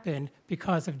happened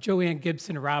because of Joanne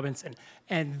Gibson Robinson.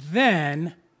 And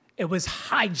then it was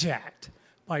hijacked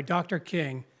by Dr.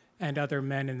 King and other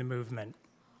men in the movement.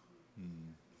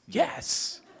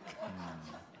 Yes.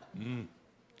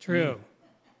 True.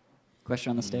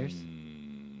 Question on the stairs?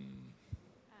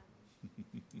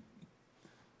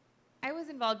 I was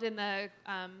involved in the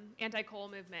anti-coal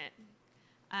movement.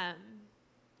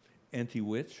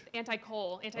 Anti-which?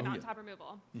 Anti-coal, anti-mountaintop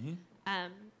removal.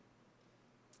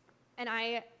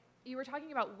 And you were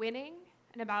talking about winning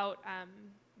and about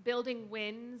building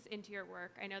wins into your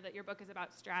work. I know that your book is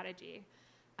about strategy.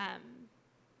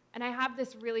 And I have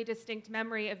this really distinct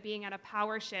memory of being at a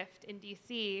power shift in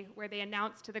DC where they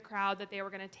announced to the crowd that they were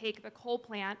going to take the coal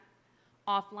plant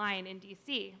offline in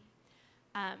DC.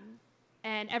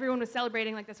 And everyone was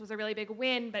celebrating like this was a really big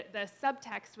win, but the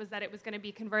subtext was that it was going to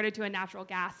be converted to a natural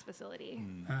gas facility.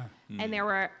 And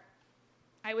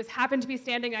I happened to be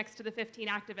standing next to the 15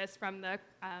 activists from the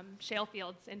shale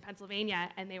fields in Pennsylvania,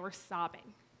 and they were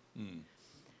sobbing.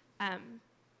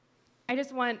 I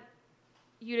just want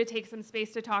you to take some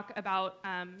space to talk about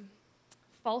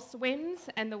false wins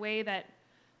and the way that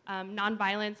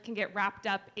nonviolence can get wrapped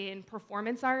up in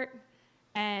performance art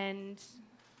and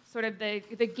sort of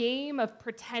the game of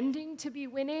pretending to be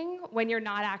winning when you're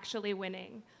not actually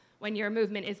winning, when your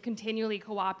movement is continually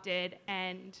co-opted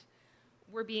and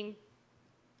we're being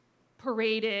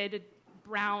paraded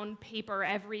brown paper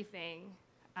everything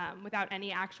without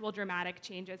any actual dramatic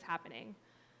changes happening.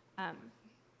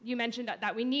 You mentioned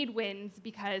that we need wins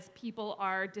because people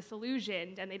are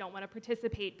disillusioned and they don't want to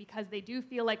participate because they do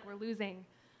feel like we're losing,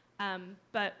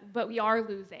 but we are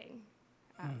losing.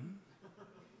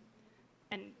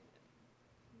 And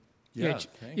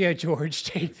yeah, George,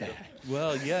 take that.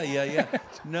 Well, yeah.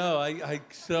 No, I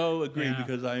so agree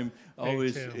because I'm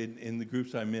always, too. in the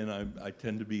groups I'm in, I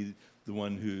tend to be the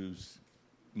one who's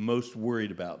most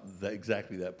worried about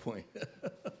exactly that point.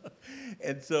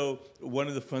 And so one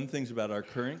of the fun things about our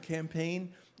current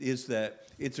campaign is that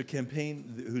it's a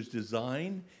campaign whose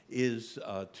design is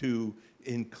to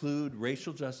include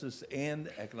racial justice and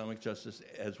economic justice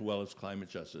as well as climate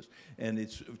justice. And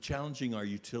it's challenging our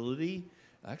utility.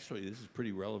 Actually, this is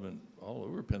pretty relevant all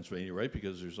over Pennsylvania, right?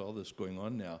 Because there's all this going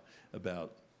on now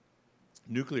about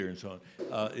nuclear and so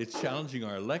on. It's challenging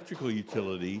our electrical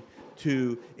utility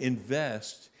to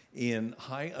invest in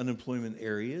high unemployment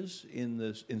areas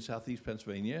in southeast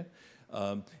Pennsylvania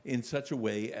in such a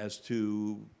way as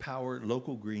to power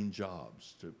local green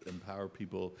jobs, to empower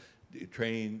people,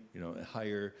 train,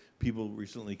 hire people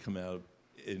recently come out of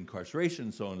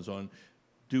incarceration, so on and so on,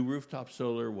 do rooftop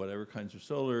solar, whatever kinds of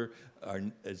solar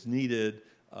is needed.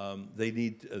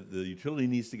 The utility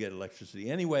needs to get electricity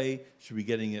anyway, should be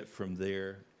getting it from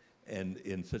there, and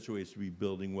in such a way as to be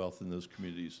building wealth in those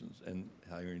communities and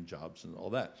hiring jobs and all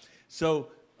that. So,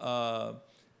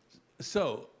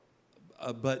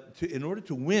 in order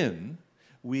to win,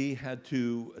 we had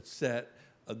to set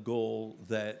a goal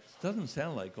that doesn't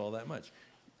sound like all that much.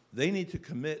 They need to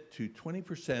commit to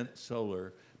 20%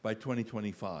 solar by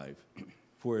 2025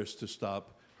 for us to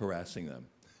stop harassing them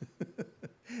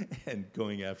and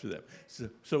going after them.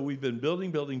 So we've been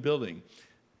building.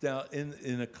 Now,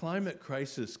 in a climate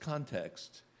crisis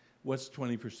context, what's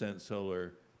 20%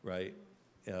 solar, right,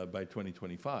 by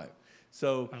 2025?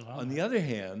 So on the other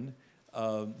hand,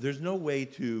 there's no way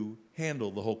to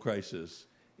handle the whole crisis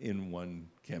in one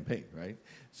campaign, right?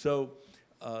 So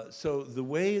the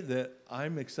way that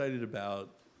I'm excited about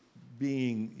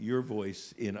being your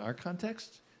voice in our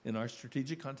context, in our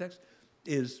strategic context,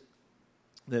 is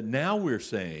that now we're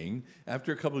saying,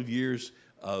 after a couple of years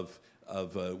of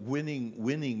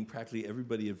winning practically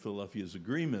everybody in Philadelphia's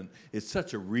agreement, it's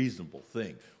such a reasonable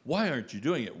thing. Why aren't you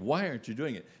doing it? Why aren't you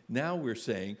doing it? Now we're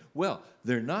saying, well,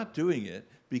 they're not doing it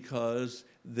because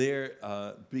they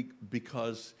are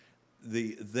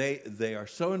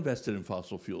so invested in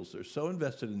fossil fuels, they're so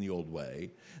invested in the old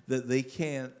way that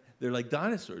they're like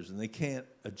dinosaurs and they can't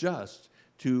adjust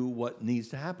to what needs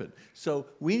to happen. So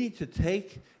we need to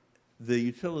take the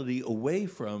utility away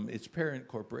from its parent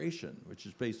corporation, which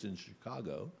is based in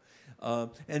Chicago,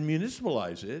 and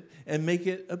municipalize it and make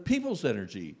it a people's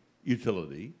energy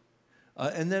utility.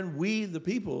 And then we, the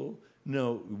people,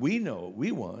 know what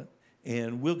we want,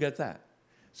 and we'll get that.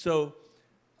 So,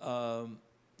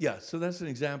 so that's an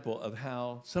example of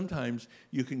how sometimes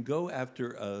you can go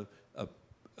after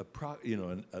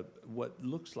what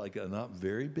looks like a not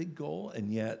very big goal,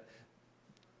 and yet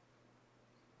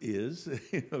is,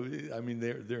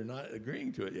 they're not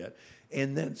agreeing to it yet,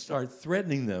 and then start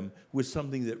threatening them with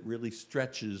something that really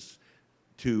stretches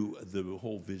to the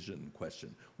whole vision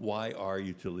question. Why are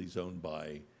utilities owned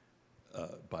by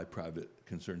private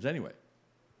concerns anyway?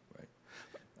 Right.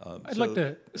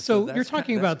 So you're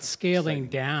talking about scaling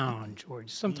down, George.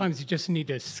 Sometimes you just need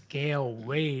to scale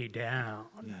way down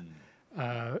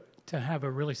to have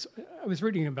a really. I was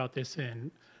reading about this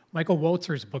in Michael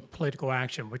Walzer's book, Political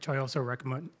Action, which I also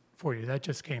recommend for you. That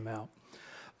just came out,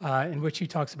 in which he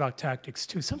talks about tactics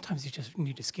too. Sometimes you just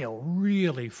need to scale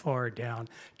really far down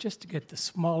just to get the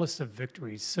smallest of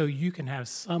victories so you can have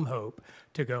some hope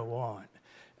to go on.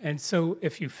 And so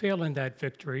if you fail in that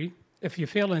victory, if you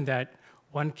fail in that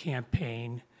one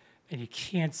campaign and you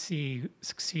can't see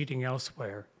succeeding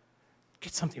elsewhere,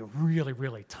 get something really,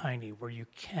 really tiny where you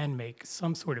can make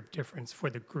some sort of difference for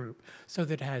the group so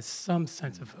that it has some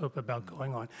sense of hope about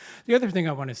going on. The other thing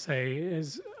I want to say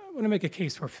is I want to make a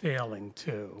case for failing,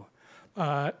 too.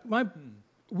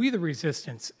 We the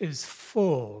Resistance is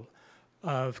full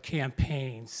of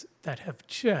campaigns that have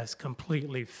just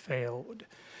completely failed.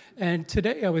 And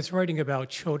today I was writing about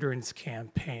children's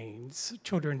campaigns,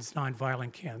 children's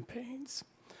nonviolent campaigns,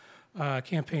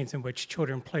 campaigns in which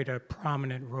children played a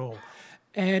prominent role.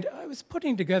 And I was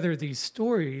putting together these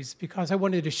stories because I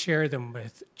wanted to share them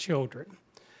with children.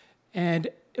 And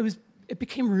it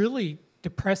became really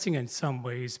depressing in some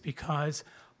ways because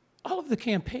all of the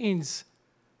campaigns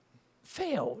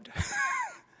failed.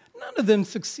 None of them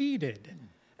succeeded.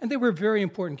 And they were very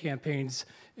important campaigns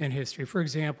in history. For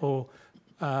example,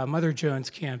 Mother Jones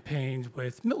campaigned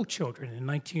with milk children in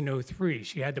 1903.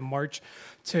 She had to march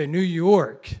to New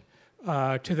York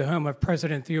to the home of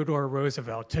President Theodore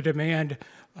Roosevelt to demand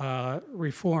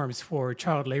reforms for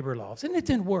child labor laws. And it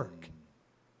didn't work.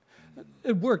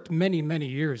 It worked many, many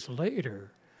years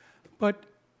later. But,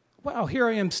 wow, here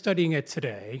I am studying it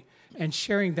today and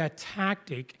sharing that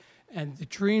tactic and the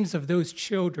dreams of those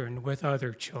children with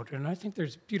other children. I think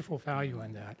there's beautiful value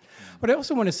in that. But I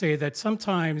also want to say that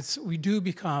sometimes we do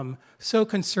become so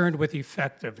concerned with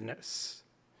effectiveness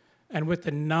and with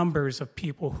the numbers of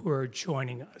people who are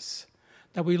joining us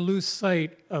that we lose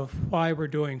sight of why we're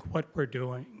doing what we're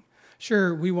doing.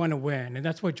 Sure, we want to win, and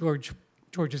that's what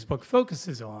George's book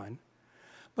focuses on.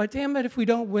 But damn it, if we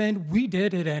don't win, we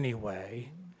did it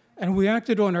anyway. And we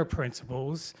acted on our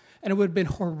principles, and it would have been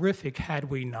horrific had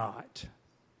we not.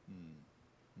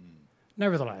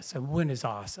 Nevertheless, a win is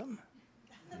awesome.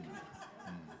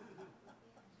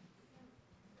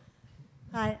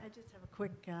 Hi, I just have a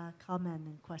quick comment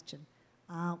and question.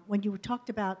 When you talked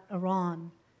about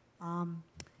Iran,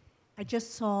 I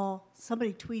just saw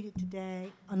somebody tweeted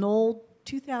today an old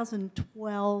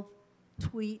 2012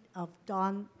 tweet of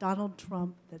Donald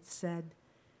Trump that said,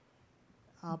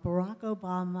 Barack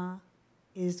Obama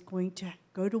is going to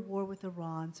go to war with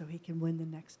Iran so he can win the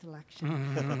next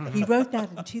election. He wrote that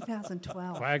in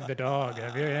 2012. Wag the dog,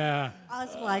 have you? Yeah. I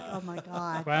was like, oh my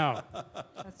God. Wow.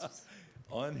 That's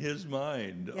On his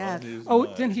mind. Yes. On his Oh,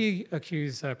 mind. didn't he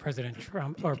accuse President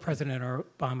Trump or President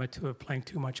Obama of playing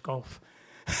too much golf?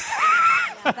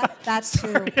 That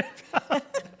too.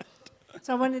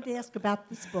 So I wanted to ask about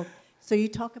this book. So you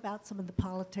talk about some of the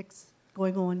politics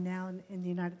going on now in the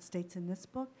United States in this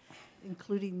book,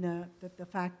 including the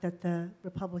fact that the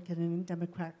Republican and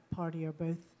Democrat Party are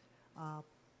both,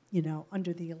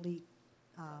 under the elite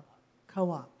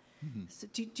co-op. Mm-hmm. So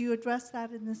do you address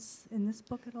that in this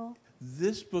book at all?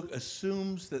 This book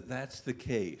assumes that that's the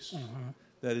case.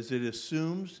 That is, it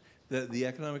assumes that the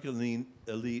economic elite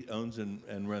owns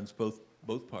and runs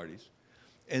both parties,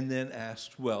 and then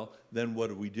asks, well, then what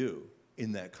do we do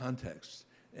in that context?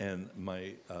 And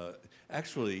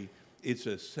actually, it's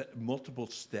a multiple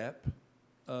step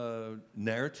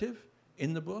narrative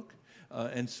in the book.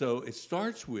 And so it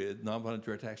starts with nonviolent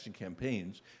direct action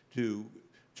campaigns to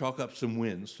chalk up some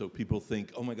wins so people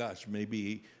think, oh my gosh,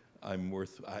 maybe I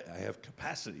have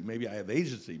capacity, maybe I have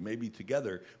agency, maybe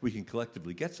together we can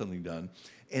collectively get something done.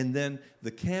 And then the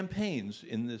campaigns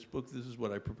in this book, this is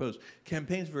what I propose,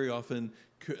 campaigns very often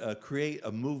create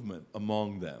a movement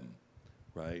among them,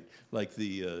 right? Like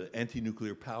the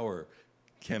anti-nuclear power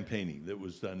campaigning that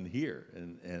was done here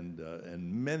and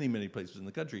many, many places in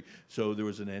the country. So there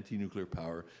was an anti-nuclear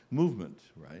power movement,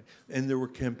 right? And there were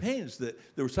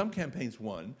some campaigns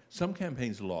won, some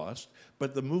campaigns lost,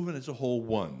 but the movement as a whole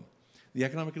won. The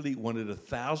economic elite wanted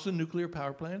 1,000 nuclear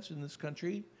power plants in this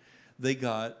country. They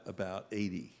got about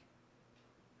 80.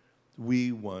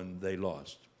 We won, they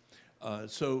lost.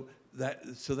 So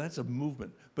that's a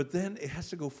movement. But then it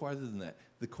has to go farther than that.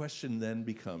 The question then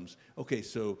becomes, okay,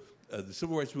 so the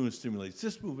civil rights movement stimulates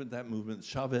this movement, that movement,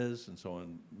 Chavez, and so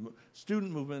on,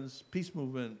 student movements, peace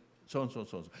movement, so on, so on,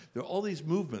 so on. There are all these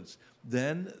movements.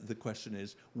 Then the question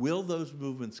is, will those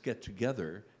movements get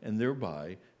together and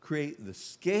thereby create the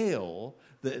scale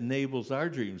that enables our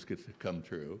dreams to come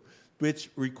true, because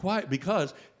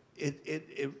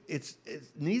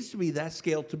it needs to be that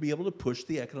scale to be able to push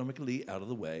the economic elite out of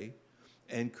the way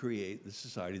and create the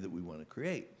society that we want to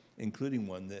create, including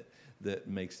one that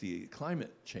makes the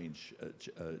climate change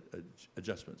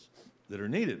adjustments that are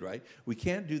needed, right? We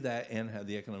can't do that and have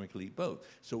the economic elite both.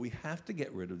 So we have to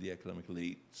get rid of the economic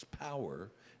elite's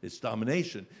power, its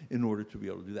domination, in order to be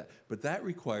able to do that. But that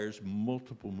requires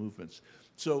multiple movements.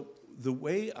 So the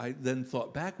way I then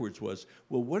thought backwards was,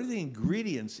 well, what are the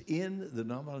ingredients in the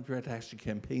nonviolent direct action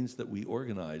campaigns that we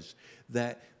organize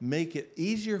that make it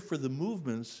easier for the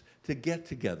movements to get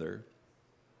together?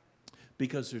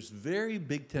 Because there's very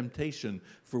big temptation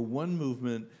for one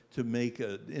movement to make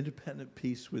an independent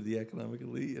peace with the economic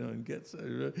elite,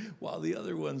 and while the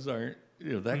other ones aren't,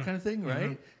 that kind of thing,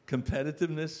 right?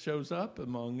 Competitiveness shows up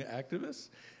among activists.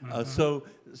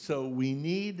 So we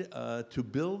need to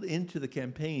build into the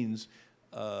campaigns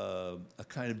a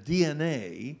kind of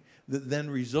DNA that then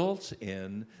results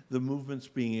in the movements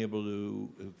being able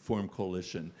to form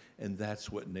coalition. And that's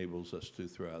what enables us to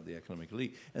throw out the economic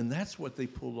elite. And that's what they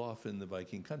pulled off in the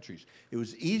Viking countries. It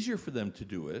was easier for them to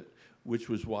do it, which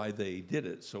was why they did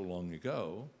it so long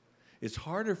ago. It's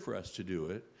harder for us to do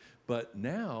it, but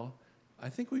now I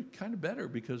think we're kind of better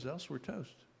because else we're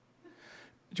toast.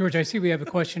 George, I see we have a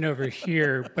question over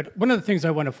here, but one of the things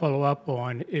I want to follow up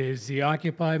on is the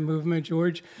Occupy movement,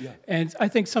 George. Yeah. And I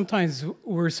think sometimes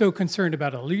we're so concerned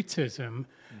about elitism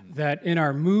that in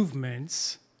our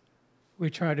movements, we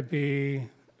try to be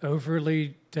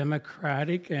overly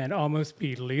democratic and almost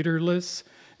be leaderless.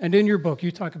 And in your book,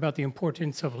 you talk about the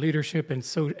importance of leadership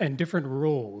and different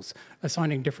roles,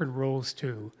 assigning different roles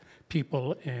to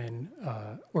people in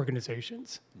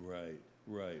organizations. Right.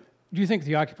 Do you think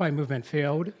the Occupy movement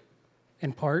failed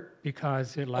in part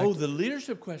because it lacked... Oh, the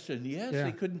leadership question, yes. Yeah.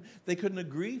 They couldn't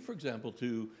agree, for example,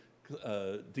 to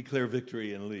declare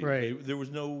victory and leave. Right. There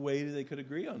was no way they could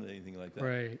agree on anything like that.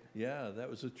 Right. Yeah, that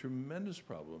was a tremendous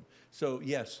problem. So,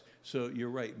 yes, so you're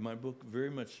right. My book very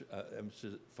much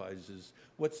emphasizes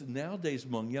what's nowadays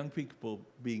among young people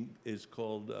is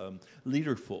called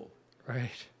leaderful. Right.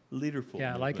 Leaderful.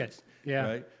 Yeah, I like it. Yeah.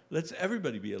 Right? Let's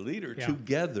everybody be a leader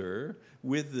together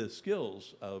with the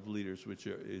skills of leaders, which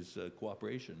is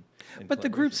cooperation. And But the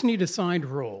groups need assigned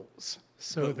roles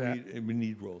so but that... we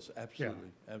need roles, absolutely,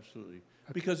 absolutely.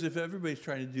 Okay. Because if everybody's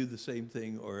trying to do the same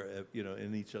thing or,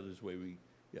 in each other's way,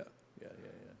 yeah.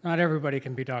 Not everybody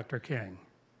can be Dr. King.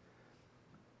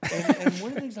 And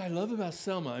one of the things I love about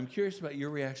Selma, I'm curious about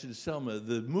your reaction to Selma.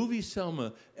 The movie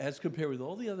Selma, as compared with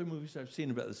all the other movies I've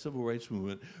seen about the civil rights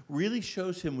movement, really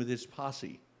shows him with his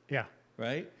posse. Yeah.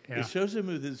 Right? Yeah. It shows him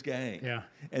with his gang. Yeah.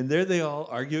 And there they all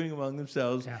arguing among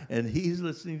themselves, Yeah. and he's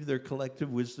listening to their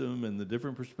collective wisdom and the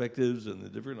different perspectives and the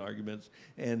different arguments,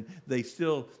 and they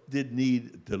still did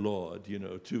need the law,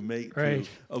 to make,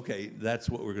 okay, that's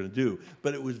what we're going to do.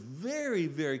 But it was very,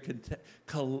 very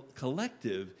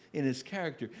collective in his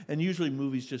character. And usually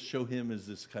movies just show him as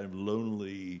this kind of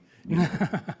lonely,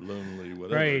 lonely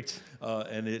whatever. Right.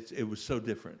 And it was so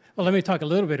different. Well, let me talk a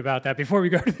little bit about that before we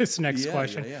go to this next Yeah,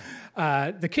 question.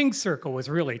 yeah, The King's Circle was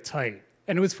really tight,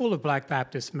 and it was full of Black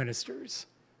Baptist ministers.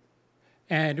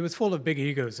 And it was full of big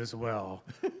egos as well.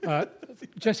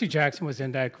 Jesse Jackson was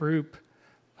in that group.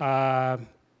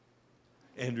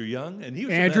 Andrew Young, and he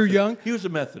was Andrew Young. He was a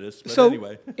Methodist, but So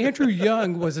anyway. Andrew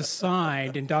Young was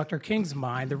assigned, in Dr. King's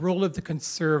mind, the role of the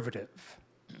conservative.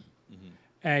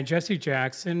 And Jesse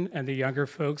Jackson and the younger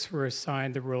folks were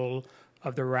assigned the role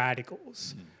of the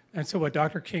radicals. And so what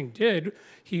Dr. King did,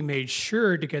 he made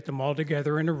sure to get them all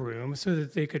together in a room so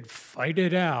that they could fight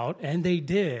it out, and they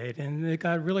did, and it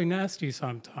got really nasty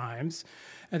sometimes.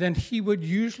 And then he would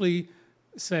usually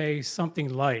say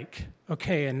something like,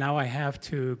 okay, and now I have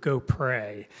to go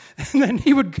pray. And then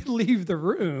he would leave the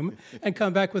room and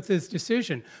come back with his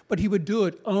decision. But he would do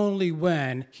it only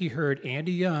when he heard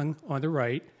Andy Young on the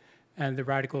right and the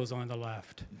radicals on the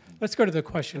left. Let's go to the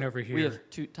question over here. We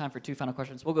have time for 2 final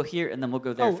questions. We'll go here, and then we'll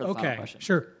go there for the final question.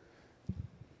 Sure.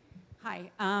 Hi.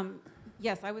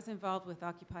 Yes, I was involved with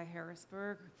Occupy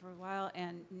Harrisburg for a while,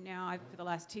 and now for the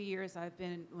last 2 years, I've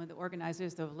been one of the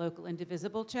organizers of the local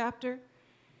Indivisible chapter.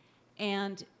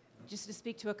 And just to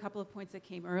speak to a couple of points that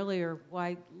came earlier,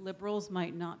 why liberals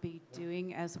might not be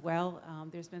doing as well.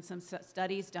 There's been some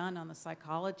studies done on the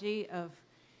psychology of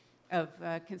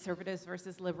conservatives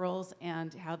versus liberals,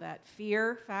 and how that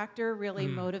fear factor really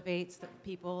motivates the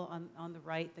people on the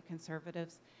right, the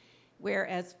conservatives,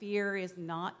 whereas fear is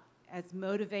not as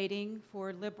motivating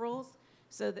for liberals.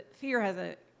 So that fear has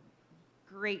a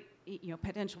great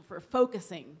potential for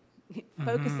focusing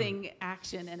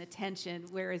action and attention,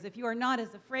 whereas if you are not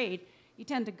as afraid, you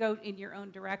tend to go in your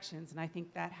own directions. And I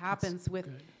think that happens with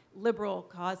liberal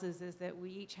causes, is that we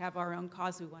each have our own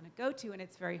cause we want to go to, and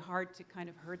it's very hard to kind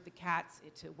of herd the cats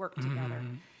to work together.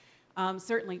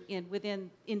 Certainly within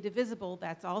Indivisible,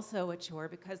 that's also a chore,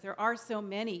 because there are so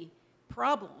many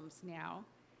problems now.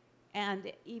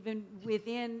 And even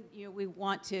within, we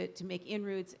want to make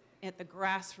inroads at the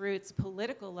grassroots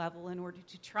political level in order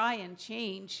to try and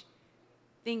change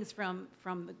things from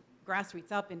the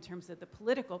grassroots up in terms of the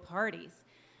political parties.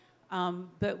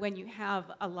 But when you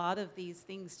have a lot of these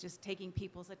things just taking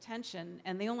people's attention,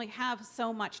 and they only have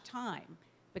so much time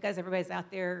because everybody's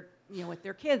out there, with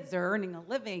their kids, or earning a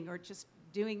living, or just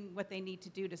doing what they need to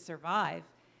do to survive.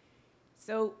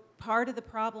 So part of the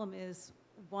problem is,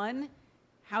 one,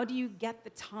 how do you get the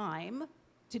time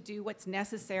to do what's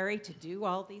necessary to do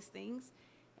all these things?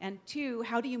 And two,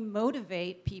 how do you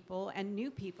motivate people and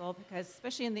new people? Because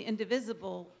especially in the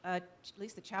Indivisible, at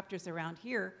least the chapters around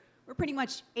here, we're pretty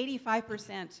much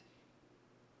 85%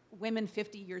 women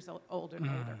 50 years old and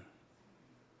older.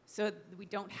 So we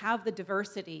don't have the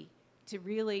diversity to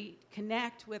really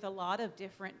connect with a lot of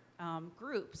different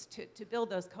groups to build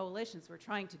those coalitions. We're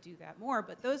trying to do that more,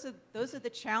 but those are the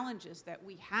challenges that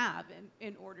we have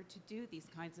in order to do these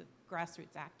kinds of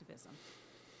grassroots activism.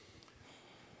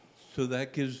 So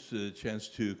that gives a chance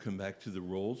to come back to the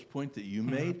roles point that you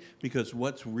made, because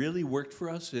what's really worked for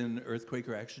us in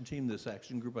Earthquaker Action Team, this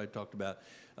action group I talked about,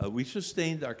 we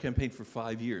sustained our campaign for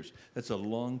 5 years. That's a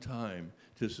long time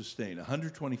to sustain.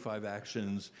 125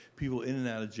 actions, people in and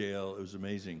out of jail. It was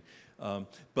amazing.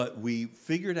 But we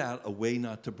figured out a way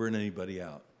not to burn anybody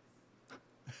out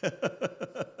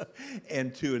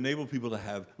and to enable people to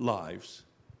have lives,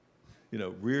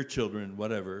 rear children,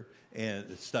 whatever,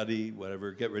 and study,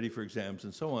 whatever, get ready for exams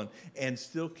and so on, and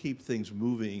still keep things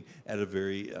moving at a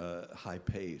very high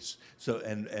pace. So,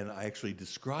 and I actually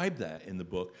describe that in the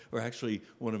book, or actually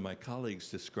one of my colleagues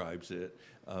describes it,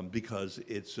 because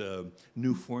it's a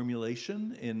new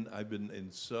formulation, and I've been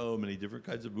in so many different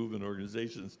kinds of movement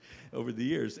organizations over the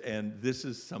years, and this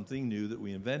is something new that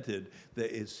we invented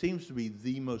that it seems to be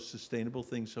the most sustainable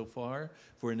thing so far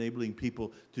for enabling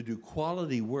people to do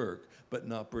quality work but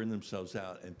not burn themselves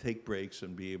out and take breaks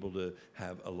and be able to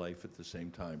have a life at the same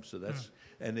time. So that's,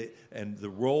 and the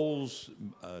roles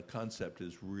concept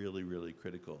is really, really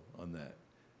critical on that.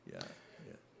 Yeah.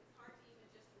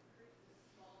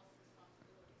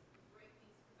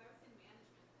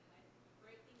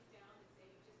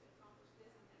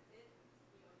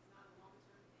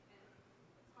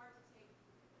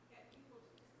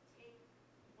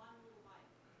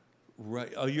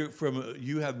 Right. Oh,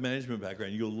 you have management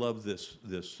background. You'll love this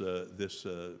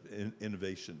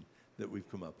innovation that we've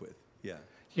come up with. Yeah.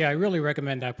 Yeah, I really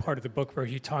recommend that part of the book where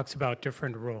he talks about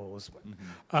different roles.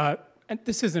 And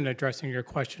this isn't addressing your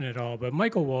question at all, but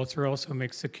Michael Walzer also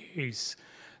makes the case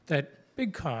that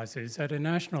big causes at a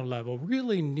national level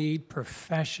really need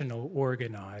professional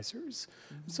organizers.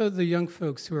 So the young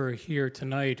folks who are here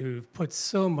tonight who've put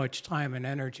so much time and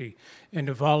energy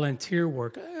into volunteer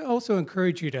work, I also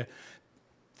encourage you to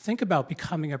think about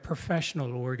becoming a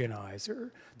professional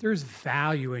organizer. There's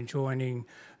value in joining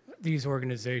these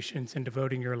organizations and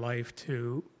devoting your life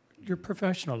to your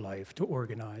professional life, to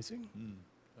organizing.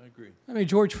 I agree. I mean,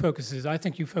 George focuses, I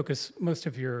think you focus most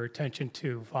of your attention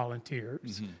to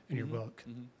volunteers in your book.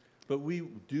 But we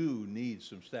do need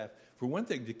some staff. For one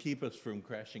thing, to keep us from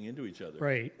crashing into each other.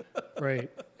 Right, right,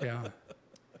 yeah.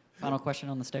 Final question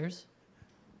on the stairs.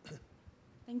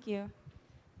 Thank you.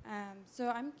 So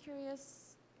I'm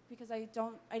curious because I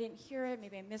didn't hear it,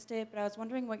 maybe I missed it, but I was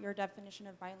wondering what your definition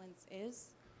of violence is.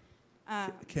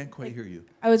 Can't quite hear you.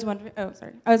 I was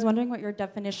wondering what your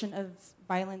definition of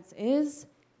violence is,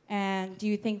 and do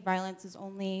you think violence is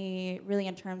only really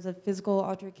in terms of physical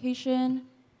altercation?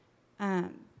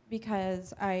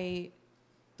 Because the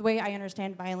way I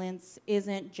understand violence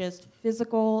isn't just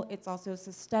physical, it's also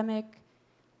systemic.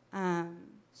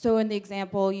 So in the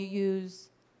example you use,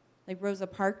 like Rosa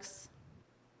Parks,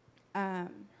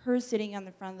 her sitting on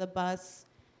the front of the bus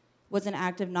was an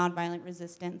act of nonviolent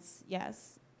resistance,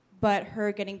 yes. But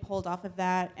her getting pulled off of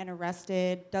that and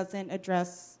arrested doesn't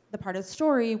address the part of the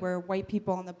story where white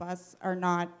people on the bus are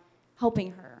not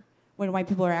helping her, when white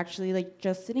people are actually like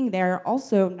just sitting there,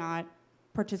 also not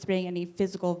participating in any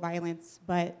physical violence,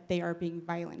 but they are being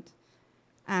violent.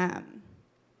 And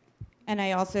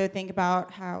I also think about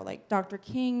how like Dr.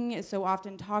 King is so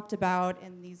often talked about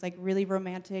in these like really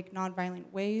romantic,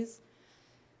 nonviolent ways,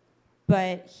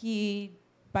 but he,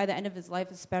 by the end of his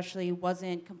life especially,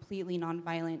 wasn't completely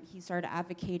nonviolent. He started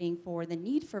advocating for the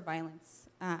need for violence.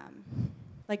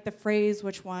 Like the phrase,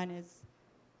 which one is,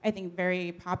 I think,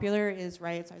 very popular, is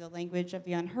riots are the language of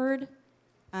the unheard.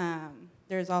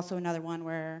 There's also another one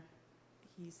where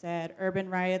he said, urban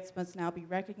riots must now be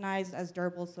recognized as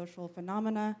durable social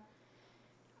phenomena.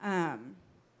 By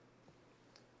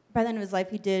the end of his life,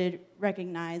 he did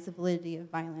recognize the validity of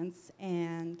violence,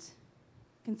 and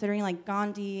considering like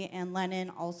Gandhi and Lenin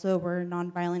also were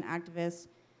nonviolent activists,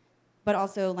 but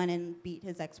also Lenin beat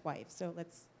his ex-wife, so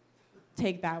let's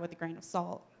take that with a grain of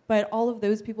salt. But all of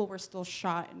those people were still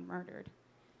shot and murdered.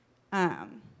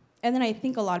 And then I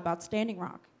think a lot about Standing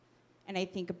Rock, and I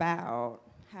think about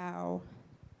how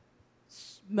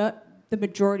the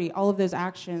majority, all of those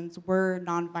actions were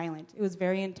nonviolent. It was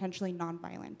very intentionally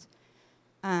nonviolent.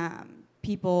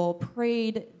 People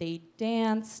prayed, they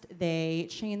danced, they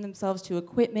chained themselves to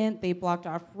equipment, they blocked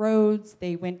off roads,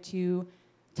 they went to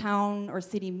town or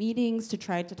city meetings to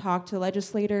try to talk to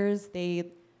legislators.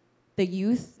 The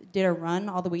youth did a run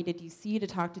all the way to DC to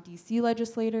talk to DC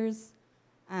legislators.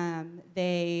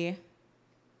 They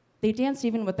danced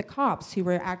even with the cops who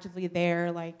were actively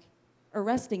there, like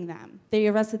arresting them. They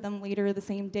arrested them later the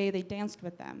same day they danced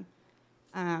with them.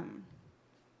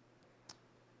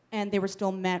 And they were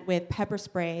still met with pepper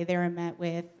spray. They were met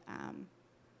with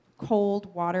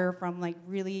cold water from like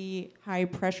really high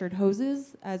pressured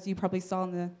hoses, as you probably saw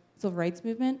in the civil rights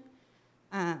movement,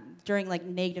 during like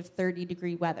negative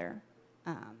 30-degree weather.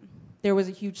 There was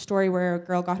a huge story where a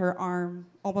girl got her arm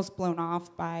almost blown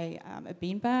off by a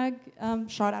beanbag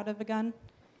shot out of a gun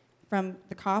from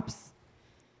the cops,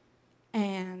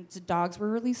 and dogs were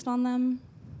released on them.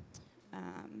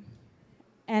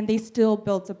 And they still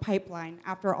built a pipeline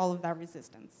after all of that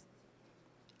resistance.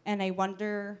 And I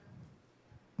wonder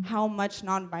how much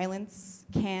nonviolence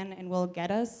can and will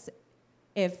get us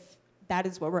if that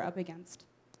is what we're up against.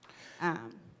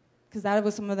 Because that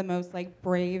was some of the most like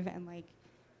brave and like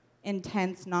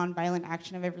intense nonviolent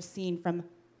action I've ever seen from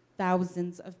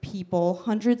thousands of people,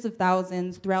 hundreds of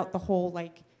thousands throughout the whole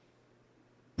like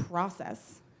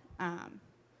process.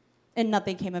 And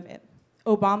nothing came of it.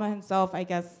 Obama himself, I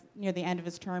guess, near the end of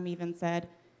his term even said,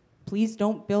 please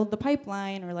don't build the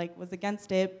pipeline, or like was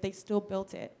against it. They still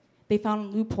built it. They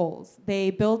found loopholes.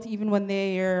 They built even when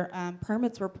their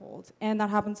permits were pulled. And that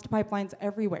happens to pipelines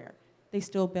everywhere. They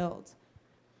still build.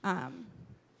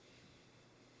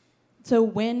 So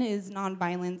when is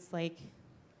nonviolence like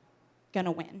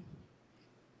gonna win?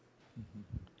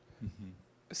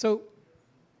 So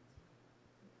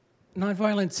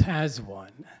nonviolence has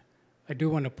won. I do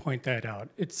want to point that out.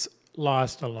 It's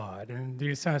lost a lot, and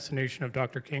the assassination of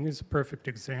Dr. King is a perfect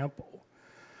example.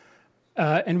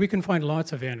 And we can find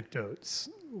lots of anecdotes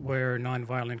where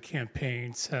nonviolent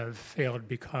campaigns have failed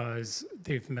because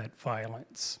they've met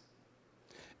violence.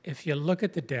 If you look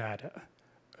at the data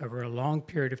over a long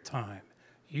period of time,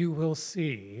 you will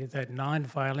see that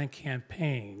nonviolent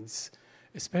campaigns,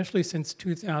 especially since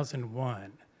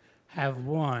 2001, have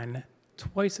won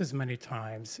twice as many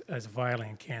times as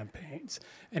violent campaigns.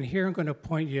 And here I'm going to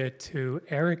point you to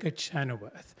Erica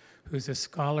Chenoweth, who's a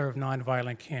scholar of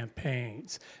nonviolent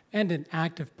campaigns and an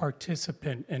active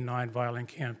participant in nonviolent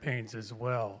campaigns as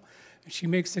well. And she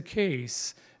makes a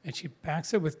case, and she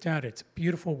backs it with data. It's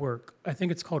beautiful work. I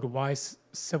think it's called Why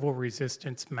Civil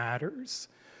Resistance Matters,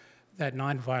 that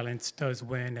nonviolence does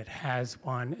win, it has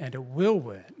won, and it will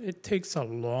win. It takes a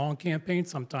long campaign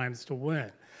sometimes to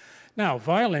win. Now,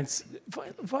 violence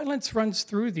runs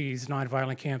through these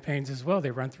nonviolent campaigns as well.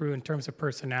 They run through in terms of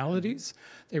personalities.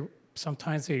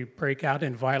 Sometimes they break out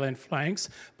in violent flanks,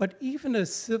 but even a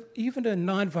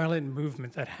nonviolent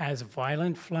movement that has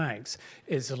violent flanks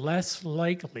is less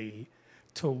likely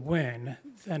to win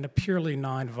than a purely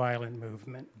nonviolent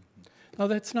movement. Now,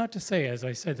 that's not to say, as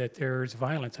I said, that there's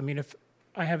violence. I mean, if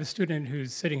I have a student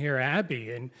who's sitting here,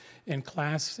 Abby, in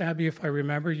class, Abby, if I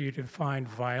remember, you define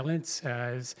violence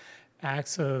as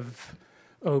acts of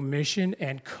omission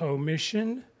and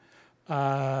commission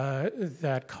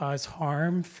that cause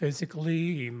harm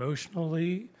physically,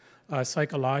 emotionally,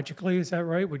 psychologically. Is that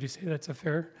right? Would you say that's a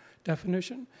fair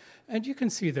definition? And you can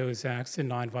see those acts in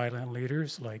nonviolent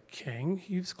leaders like King.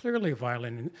 He was clearly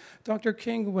violent. And Dr.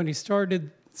 King, when he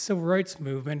started the civil rights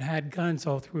movement, had guns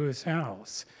all through his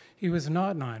house. He was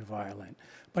not nonviolent.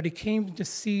 But he came to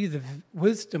see the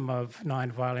wisdom of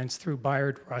nonviolence through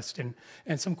Bayard Rustin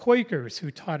and some Quakers who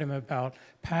taught him about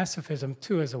pacifism,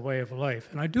 too, as a way of life.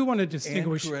 And I do want to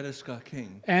distinguish... And Coretta Scott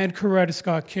King. And Coretta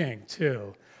Scott King,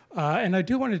 too. And I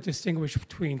do want to distinguish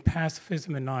between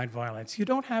pacifism and nonviolence. You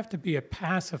don't have to be a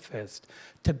pacifist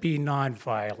to be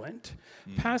nonviolent.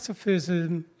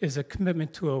 Pacifism is a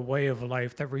commitment to a way of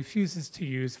life that refuses to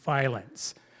use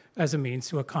violence as a means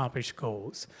to accomplish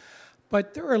goals.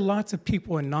 But there are lots of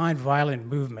people in nonviolent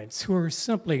movements who are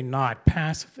simply not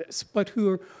pacifists, but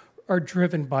who are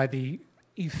driven by the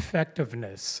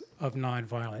effectiveness of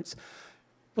nonviolence.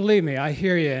 Believe me, I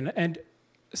hear you, and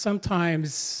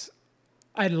sometimes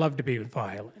I'd love to be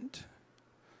violent.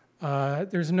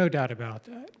 There's no doubt about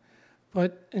that.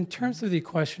 But in terms of the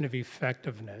question of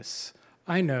effectiveness,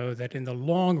 I know that in the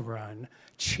long run,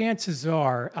 chances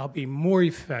are I'll be more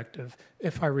effective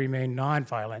if I remain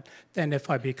nonviolent than if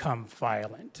I become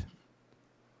violent.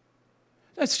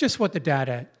 That's just what the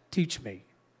data teach me.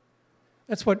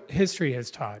 That's what history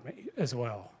has taught me as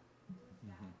well.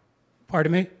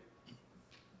 Pardon me?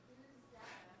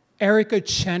 Erica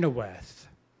Chenoweth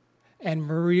and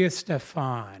Maria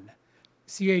Stephan,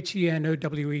 Chenoweth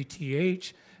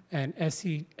and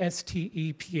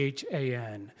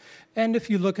Stephan. And if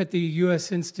you look at the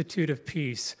U.S. Institute of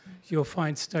Peace, you'll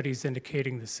find studies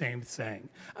indicating the same thing.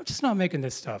 I'm just not making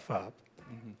this stuff up.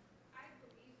 I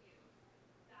believe you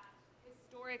that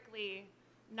historically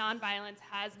nonviolence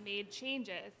has made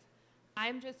changes.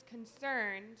 I'm just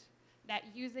concerned that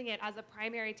using it as a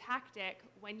primary tactic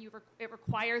when it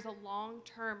requires a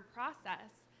long-term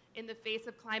process in the face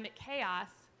of climate chaos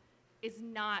is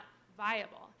not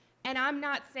viable. And I'm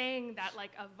not saying that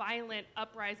like a violent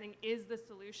uprising is the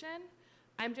solution.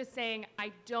 I'm just saying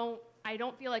I don't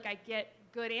feel like I get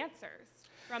good answers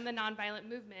from the nonviolent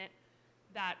movement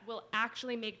that will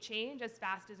actually make change as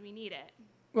fast as we need it.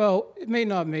 Well, it may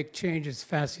not make change as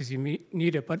fast as you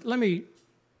need it, but let me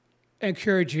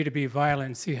encourage you to be violent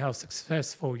and see how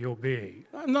successful you'll be.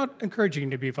 I'm not encouraging you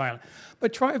to be violent,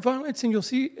 but try violence and you'll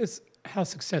see how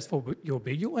successful you'll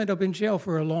be. You'll end up in jail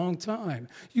for a long time.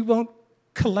 You won't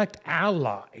collect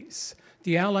allies,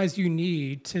 the allies you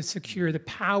need to secure the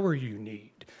power you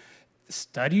need.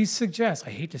 Studies suggest,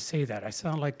 I hate to say that, I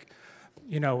sound like,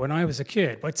 when I was a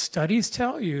kid, but studies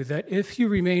tell you that if you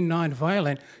remain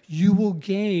nonviolent, you will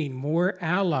gain more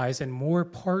allies and more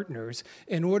partners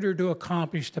in order to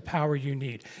accomplish the power you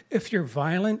need. If you're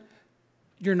violent,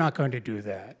 you're not going to do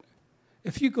that.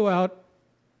 If you go out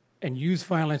and use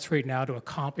violence right now to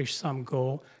accomplish some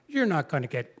goal, you're not going to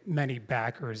get many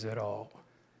backers at all.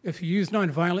 If you use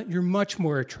nonviolent, you're much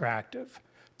more attractive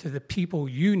to the people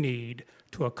you need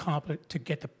to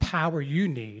get the power you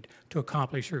need to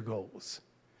accomplish your goals.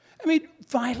 I mean,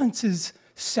 violence is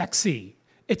sexy,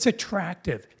 it's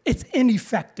attractive, it's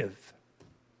ineffective.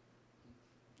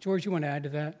 George, you want to add to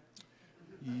that?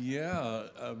 Yeah.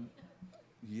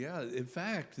 In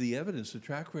fact, the evidence, the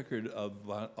track record of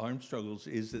armed struggles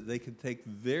is that they can take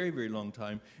very, very long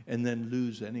time and then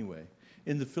lose anyway.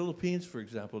 In the Philippines, for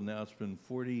example, now it's been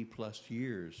 40 plus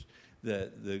years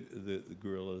that the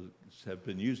guerrillas have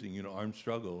been using, armed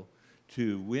struggle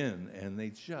to win, and they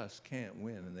just can't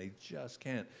win, and they just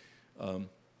can't. And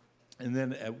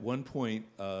then at one point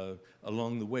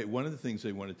along the way, one of the things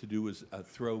they wanted to do was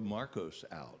throw Marcos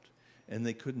out. and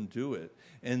they couldn't do it.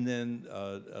 And then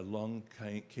along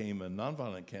came a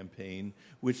nonviolent campaign,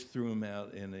 which threw them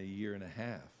out in a year and a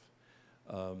half.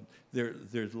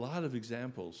 There's a lot of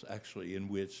examples, actually, in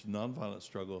which nonviolent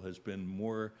struggle has been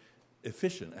more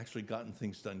efficient, actually gotten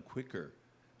things done quicker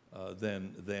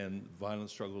than violent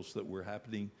struggles that were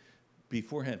happening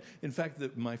beforehand. In fact,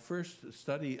 my first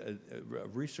study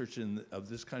of research of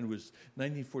this kind was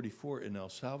 1944 in El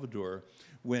Salvador,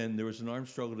 when there was an armed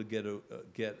struggle to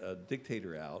get a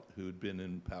dictator out who had been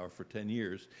in power for 10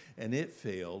 years, and it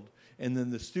failed. And then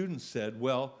the students said,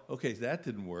 well, okay, that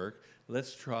didn't work.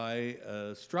 Let's try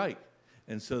a strike.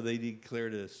 And so they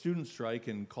declared a student strike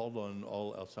and called on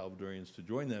all El Salvadorians to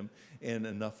join them, and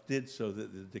enough did so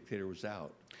that the dictator was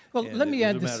out. Well, and let me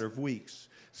add it was this. a matter of weeks.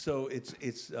 So it's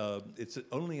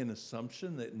only an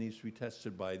assumption that needs to be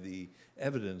tested by the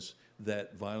evidence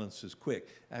that violence is quick.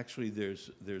 Actually,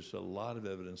 there's a lot of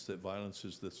evidence that violence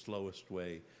is the slowest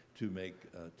way to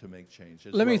make change.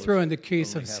 Let me throw in the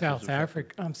case of South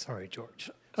Africa. I'm sorry, George.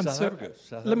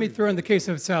 Let me throw in the case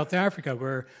of South Africa,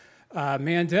 where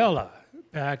Mandela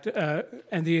backed,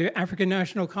 and the African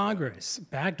National Congress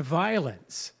backed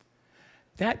violence.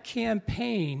 That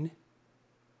campaign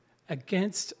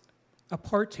against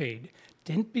apartheid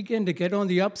didn't begin to get on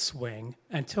the upswing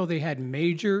until they had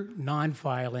major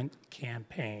nonviolent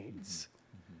campaigns.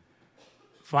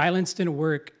 Violence didn't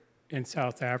work in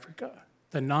South Africa.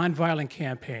 The nonviolent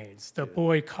campaigns, the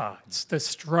boycotts, the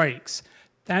strikes,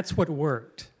 that's what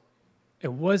worked.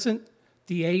 It wasn't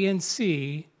the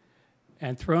ANC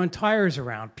and throwing tires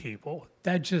around people.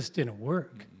 That just didn't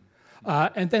work.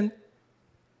 And then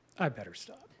I better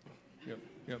stop.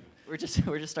 Yep. We're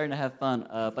just starting to have fun.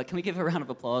 But can we give a round of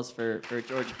applause for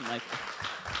George and Michael?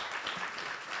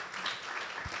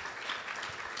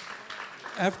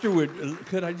 Afterward,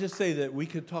 could I just say that we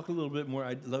could talk a little bit more?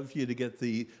 I'd love for you to get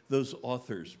those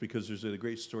authors, because there's a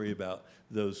great story about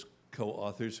those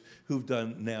co-authors who've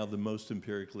done now the most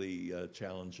empirically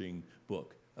challenging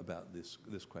book about this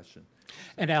question.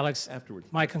 And Alex, Afterward,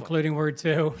 my concluding word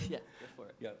too. Yeah, go for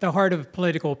it. Yeah. The heart of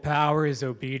political power is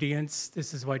obedience.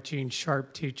 This is what Gene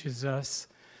Sharp teaches us.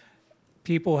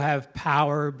 People have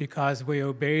power because we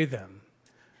obey them.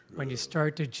 When you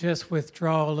start to just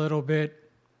withdraw a little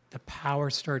bit, the power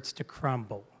starts to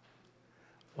crumble.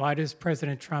 Why does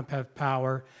President Trump have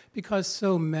power? Because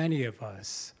so many of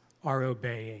us are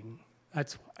obeying.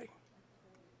 That's why.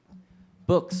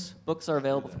 Books are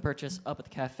available for purchase up at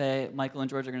the cafe. Michael and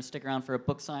George are going to stick around for a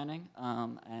book signing,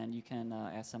 and you can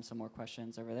ask them some more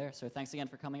questions over there. So thanks again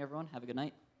for coming, everyone. Have a good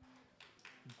night.